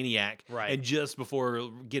attack Brainiac. Right. And just before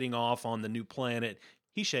getting off on the new planet,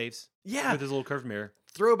 he shaves. Yeah. With his little curved mirror.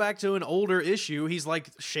 throwback to an older issue. He's like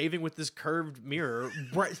shaving with this curved mirror.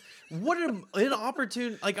 Right. What an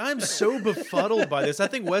inopportune. Like, I'm so befuddled by this. I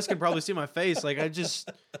think Wes can probably see my face. Like,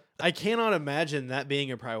 I cannot imagine that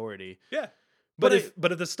being a priority. Yeah. But if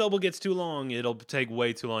the stubble gets too long, it'll take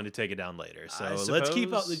way too long to take it down later. So let's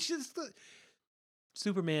keep up.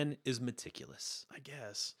 Superman is meticulous, I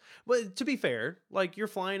guess. But to be fair, like, you're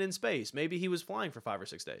flying in space. Maybe he was flying for 5 or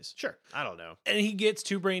 6 days. Sure. I don't know. And he gets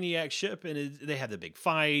to Brainiac's ship, and they have the big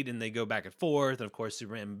fight, and they go back and forth. And of course,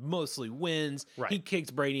 Superman mostly wins. Right. He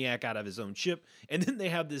kicks Brainiac out of his own ship, and then they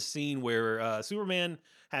have this scene where Superman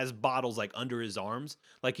has bottles like under his arms,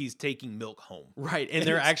 like he's taking milk home. Right, and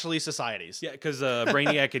they're actually societies. Yeah, because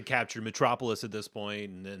Brainiac had captured Metropolis at this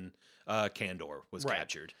point, and then Kandor was Right.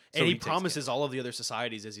 captured. And he takes promises all of the other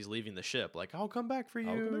societies as he's leaving the ship, like, I'll come back for you.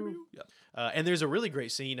 Kandor. I'll come back with you. Yeah. And there's a really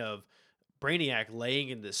great scene of Brainiac laying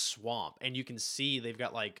in this swamp, and you can see they've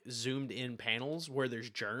got like zoomed in panels where there's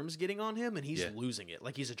germs getting on him, and he's losing it.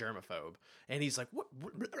 Like, he's a germaphobe. And he's like, what?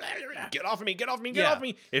 Get off of me, get off me, get Yeah. off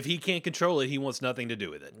me. If he can't control it, he wants nothing to do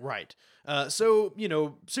with it. Right. So,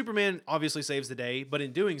 Superman obviously saves the day, but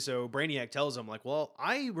in doing so, Brainiac tells him, like, well,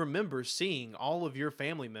 I remember seeing all of your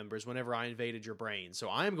family members whenever I invaded your brain, so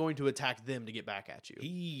I am going to attack them to get back at you.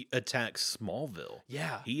 He attacks Smallville.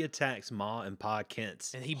 Yeah. He attacks Ma and Pa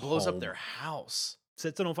Kent's And he blows up home, their house.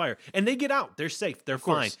 sets it on fire. And they get out. They're safe. They're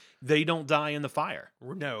fine. course. They don't die in the fire.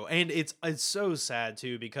 No, and it's so sad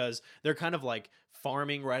too, because they're kind of like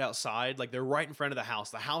farming right outside, like they're right in front of the house.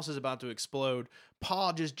 The house is about to explode.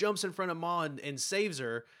 Pa just jumps in front of Ma and saves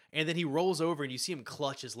her, and then he rolls over and you see him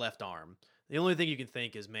clutch his left arm. The only thing you can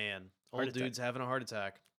think is, man, Heart old attack. dude's having a heart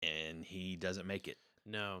attack. And he doesn't make it.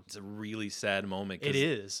 No, It's a really sad moment. 'cause it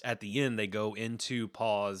is. At the end, they go into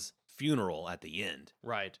Pa's funeral at the end.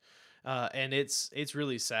 Right. And it's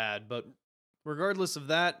really sad, but regardless of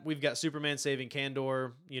that, we've got Superman saving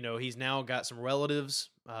Kandor. He's now got some relatives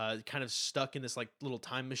kind of stuck in this like little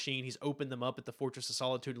time machine. He's opened them up at the Fortress of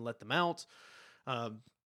Solitude and let them out. And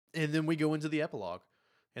then we go into the epilogue.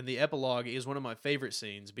 And the epilogue is one of my favorite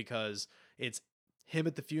scenes because it's him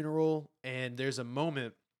at the funeral, and there's a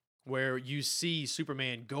moment where you see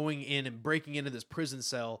Superman going in and breaking into this prison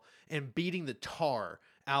cell and beating the tar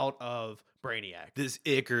out of Brainiac. This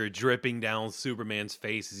ichor dripping down Superman's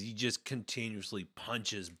face as he just continuously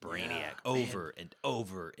punches Brainiac Yeah, over and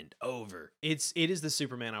over and over. It is the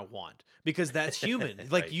Superman I want, because that's human.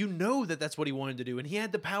 Like, Right. you know that's what he wanted to do, and he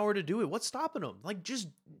had the power to do it. What's stopping him? Like, just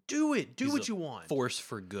do it. Do He's what a you want. Force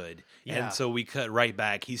for good. Yeah. And so we cut right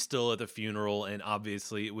back. He's still at the funeral, and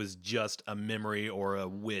obviously it was just a memory or a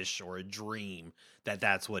wish or a dream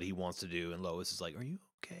that's what he wants to do. And Lois is like, "Are you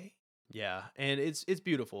okay?" Yeah, and it's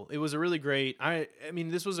beautiful. It was a really great. I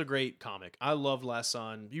mean, this was a great comic. I loved Last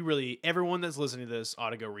Son. Everyone that's listening to this ought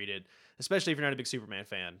to go read it, especially if you're not a big Superman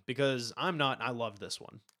fan, because I'm not. And I loved this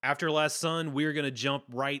one. After Last Son, we're going to jump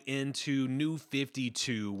right into New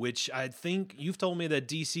 52, which I think you've told me that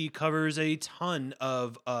DC covers a ton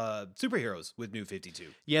of superheroes with New 52.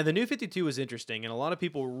 Yeah, the New 52 was interesting, and a lot of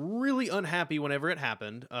people were really unhappy whenever it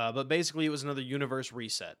happened. But basically, it was another universe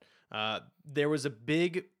reset. There was a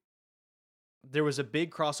big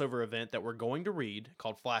crossover event that we're going to read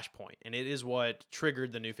called Flashpoint, and it is what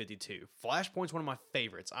triggered the New 52. Flashpoint's one of my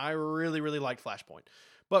favorites. I really, really liked Flashpoint.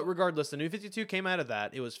 But regardless, the New 52 came out of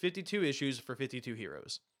that. It was 52 issues for 52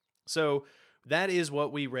 heroes. So that is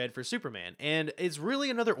what we read for Superman, and it's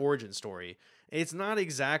really another origin story. It's not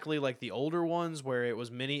exactly like the older ones where it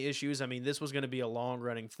was many issues. I mean, this was going to be a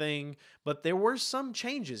long-running thing, but there were some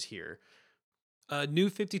changes here. New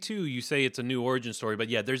 52, you say it's a new origin story, but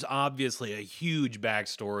yeah, there's obviously a huge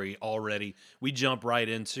backstory already. We jump right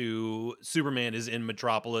into Superman is in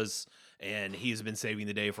Metropolis, and he's been saving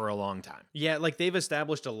the day for a long time. Yeah, like they've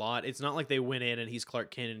established a lot. It's not like they went in and he's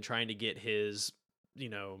Clark Kent and trying to get his,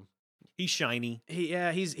 He's shiny.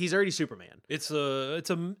 he's already Superman. It's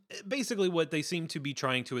basically what they seem to be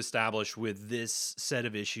trying to establish with this set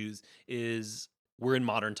of issues is we're in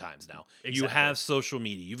modern times now. You Exactly. have social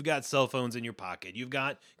media. You've got cell phones in your pocket. You've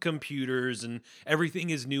got computers, and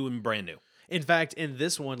everything is new and brand new. In fact, in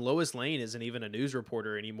this one, Lois Lane isn't even a news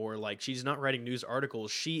reporter anymore. Like, she's not writing news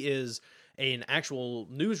articles. She is an actual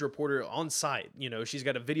news reporter on site. She's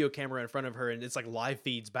got a video camera in front of her, and it's like live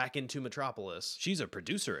feeds back into Metropolis. She's a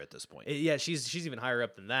producer at this point. Yeah, she's even higher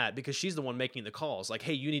up than that, because she's the one making the calls. Like,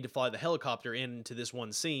 hey, you need to fly the helicopter into this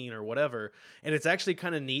one scene or whatever. And it's actually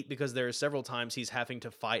kind of neat because there are several times he's having to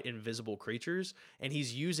fight invisible creatures, and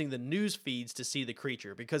he's using the news feeds to see the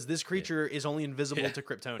creature, because this creature is only invisible to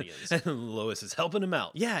Kryptonians. And Lois is helping him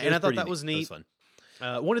out. Yeah, It and I thought pretty that neat. was neat. That was fun.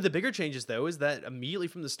 One of the bigger changes, though, is that immediately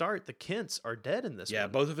from the start, the Kents are dead in this Yeah,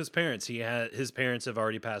 one. both of his parents. His parents have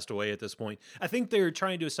already passed away at this point. I think they're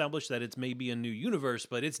trying to establish that it's maybe a new universe,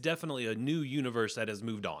 but it's definitely a new universe that has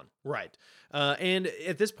moved on. Right. And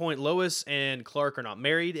at this point, Lois and Clark are not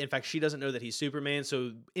married. In fact, she doesn't know that he's Superman.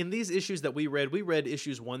 So in these issues that we read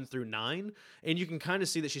issues 1 through 9, and you can kind of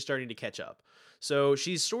see that she's starting to catch up. So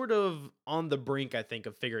she's sort of on the brink, I think,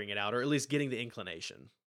 of figuring it out, or at least getting the inclination.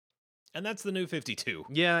 And that's the new 52.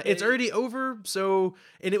 Yeah, it's already over. So,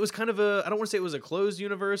 and it was kind of I don't want to say it was a closed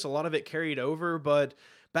universe. A lot of it carried over, but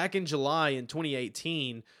back in July in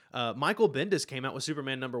 2018, Michael Bendis came out with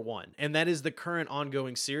Superman #1, and that is the current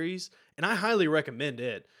ongoing series, and I highly recommend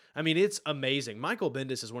it. I mean, it's amazing. Michael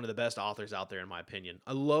Bendis is one of the best authors out there, in my opinion.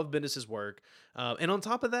 I love Bendis's work. And on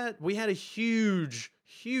top of that, we had a huge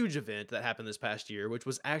event that happened this past year, which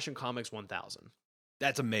was Action Comics 1000.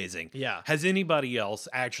 That's amazing. Yeah. Has anybody else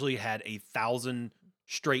actually had 1,000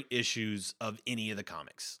 straight issues of any of the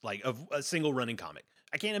comics, like of a single running comic?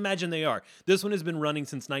 I can't imagine they are. This one has been running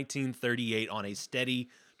since 1938 on a steady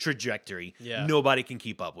trajectory. Yeah. Nobody can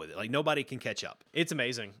keep up with it. Like, nobody can catch up. It's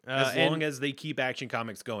amazing. As long as they keep Action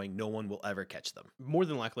Comics going, no one will ever catch them. More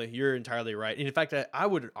than likely, you're entirely right. And in fact, I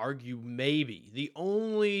would argue maybe the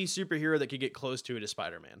only superhero that could get close to it is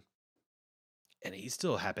Spider-Man. And he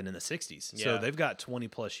still happened in the 60s. Yeah. So they've got 20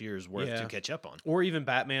 plus years worth Yeah. to catch up on. Or even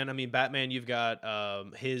Batman. I mean, Batman, you've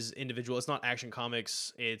got his individual. It's not Action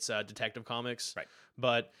Comics. It's Detective Comics. Right.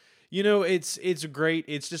 But, you know, it's great.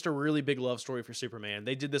 It's just a really big love story for Superman.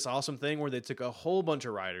 They did this awesome thing where they took a whole bunch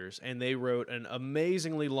of writers and they wrote an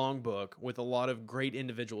amazingly long book with a lot of great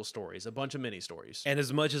individual stories, a bunch of mini stories. And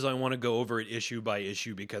as much as I want to go over it issue by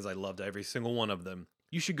issue because I loved every single one of them,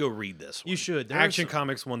 you should go read this one. You should. There are Action some-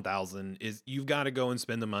 Comics 1000 is, you've got to go and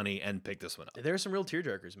spend the money and pick this one up. There are some real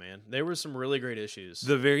tearjerkers, man. There were some really great issues.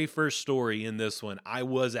 The very first story in this one, I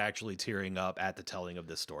was actually tearing up at the telling of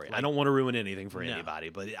this story. I don't want to ruin anything for No. anybody,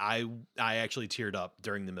 but I actually teared up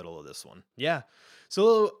during the middle of this one. Yeah.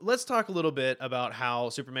 So let's talk a little bit about how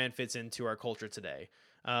Superman fits into our culture today.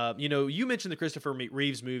 You know, you mentioned the Christopher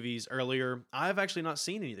Reeves movies earlier. I've actually not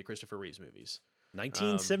seen any of the Christopher Reeves movies.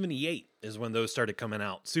 1978 is when those started coming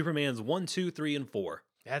out. Superman's 1, 2, 3, and 4.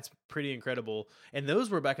 That's pretty incredible. And those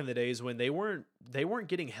were back in the days when they weren't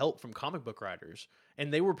getting help from comic book writers,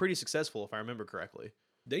 and they were pretty successful if I remember correctly.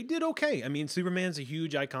 They did okay. I mean, Superman's a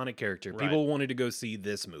huge iconic character. Right. People wanted to go see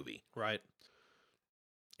this movie. Right.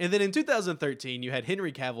 And then in 2013, you had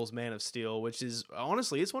Henry Cavill's Man of Steel, which is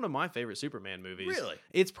honestly, it's one of my favorite Superman movies. Really?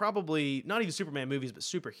 It's probably not even Superman movies, but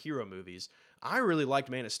superhero movies. I really liked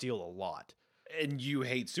Man of Steel a lot. And you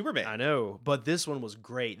hate Superman. I know, but this one was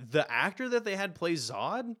great. The actor that they had play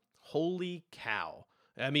Zod, holy cow.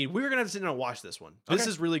 I mean, we were going to have to sit down and watch this one. This Okay.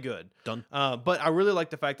 is really good. Done. But I really like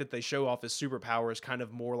the fact that they show off his superpowers kind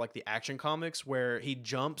of more like the Action Comics, where he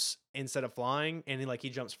jumps instead of flying, and he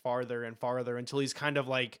jumps farther and farther until he's kind of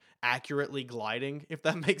like accurately gliding, if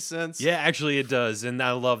that makes sense. Yeah, actually it does. And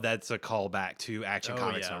I love that's a callback to Action Oh,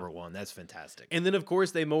 Comics yeah. #1. That's fantastic. And then, of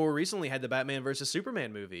course, they more recently had the Batman versus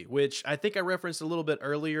Superman movie, which I think I referenced a little bit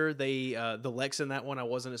earlier. They the Lex in that one, I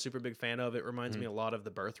wasn't a super big fan of. It reminds me a lot of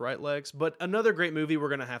the Birthright Lex, but another great movie we're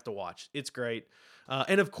going to have to watch. It's great.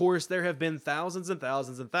 And of course, there have been thousands and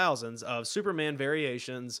thousands and thousands of Superman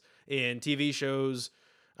variations in TV shows.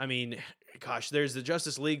 I mean, gosh, there's the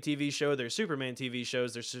Justice League TV show, there's Superman TV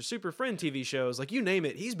shows, there's Super Friend TV shows, like you name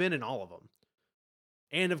it, he's been in all of them.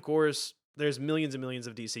 And of course, there's millions and millions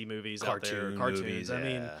of DC movies out there, cartoons. Movies, I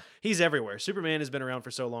mean, yeah. he's everywhere. Superman has been around for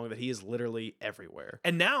so long that he is literally everywhere.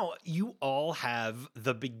 And now you all have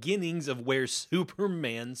the beginnings of where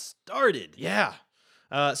Superman started. Yeah.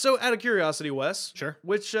 So out of curiosity, Wes, Sure.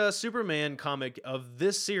 which Superman comic of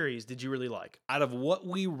this series did you really like? Out of what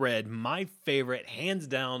we read, my favorite, hands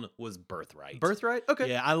down, was Birthright. Birthright? Okay.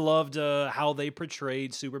 Yeah, I loved how they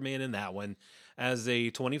portrayed Superman in that one as a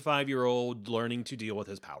 25-year-old learning to deal with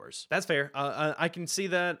his powers. That's fair. I can see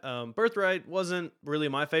that. Birthright wasn't really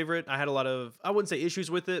my favorite. I had a lot of, I wouldn't say issues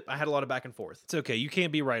with it. I had a lot of back and forth. It's okay. You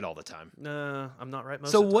can't be right all the time. I'm not right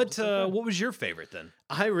most So of the time. It's okay. what was your favorite then?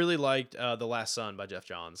 I really liked The Last Son by Jeff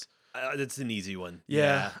Johns. That's an easy one.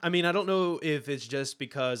 I mean, I don't know if it's just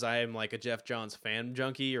because I am like a Jeff Johns fan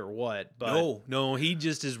junkie or what, but No, he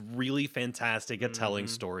just is really fantastic at telling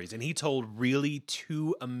stories, and he told really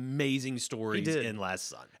two amazing stories did. in Last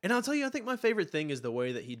Son. And I'll tell you, I think my favorite thing is the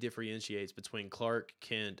way that he differentiates between Clark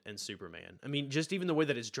Kent and Superman. I mean, just even the way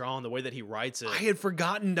that it's drawn, the way that he writes it. I had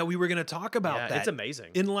forgotten that we were going to talk about Yeah, that. it's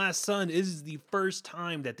amazing. In Last Son, it is the first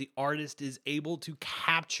time that the artist is able to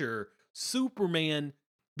capture Superman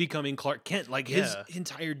becoming Clark Kent. Like his Yeah.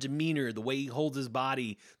 entire demeanor, the way he holds his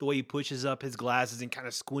body, the way he pushes up his glasses and kind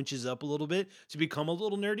of squinches up a little bit to become a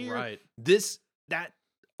little nerdier. Right. That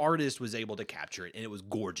artist was able to capture it, and it was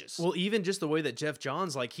gorgeous. Well, even just the way that Jeff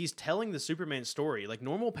Johns, like, he's telling the Superman story. Like,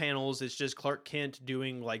 normal panels, it's just Clark Kent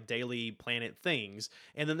doing, like, daily planet things.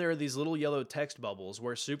 And then there are these little yellow text bubbles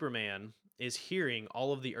where Superman is hearing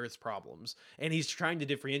all of the Earth's problems. And he's trying to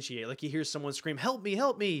differentiate. Like, he hears someone scream, help me,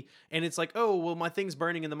 help me. And it's like, oh, well, my thing's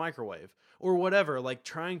burning in the microwave. Or whatever, like,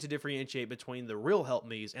 trying to differentiate between the real help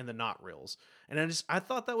me's and the not reals. And I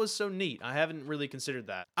thought that was so neat. I haven't really considered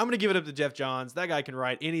that. I'm going to give it up to Jeff Johns. That guy can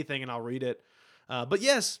write anything and I'll read it. But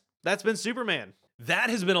yes, that's been Superman. That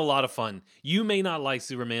has been a lot of fun. You may not like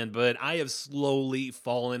Superman, but I have slowly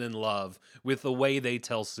fallen in love with the way they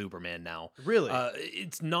tell Superman now. Really?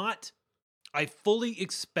 It's not... I fully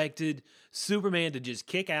expected Superman to just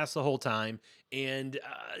kick ass the whole time and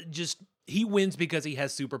he wins because he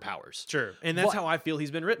has superpowers. Sure. And that's how I feel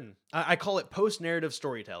he's been written. I call it post-narrative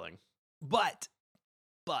storytelling. But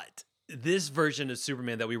this version of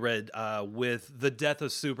Superman that we read with the death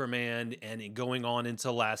of Superman and it going on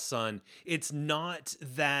into Last Son, it's not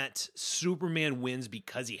that Superman wins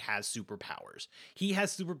because he has superpowers. He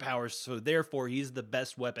has superpowers, so therefore he's the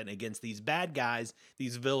best weapon against these bad guys,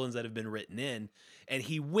 these villains that have been written in. And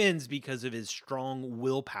he wins because of his strong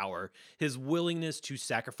willpower, his willingness to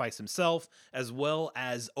sacrifice himself, as well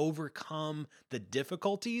as overcome the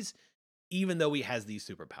difficulties, even though he has these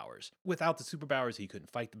superpowers. Without the superpowers, he couldn't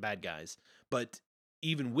fight the bad guys. But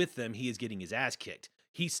even with them, he is getting his ass kicked.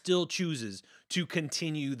 He still chooses to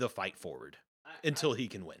continue the fight forward until he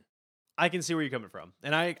can win. I can see where you're coming from.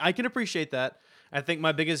 And I can appreciate that. I think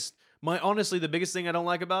honestly, the biggest thing I don't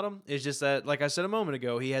like about him is just that, like I said a moment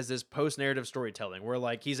ago, he has this post-narrative storytelling where,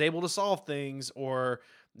 like, he's able to solve things or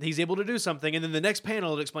he's able to do something, and then the next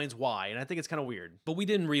panel it explains why, and I think it's kind of weird. But we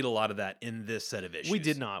didn't read a lot of that in this set of issues. We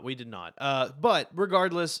did not. But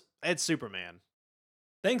regardless, it's Superman.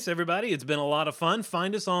 Thanks, everybody. It's been a lot of fun.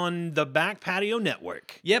 Find us on the Back Patio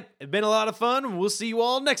Network. Yep, it's been a lot of fun. We'll see you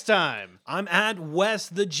all next time. I'm at Wes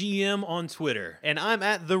the GM on Twitter. And I'm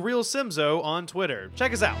at The Real Simzo on Twitter.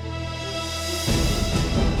 Check us out.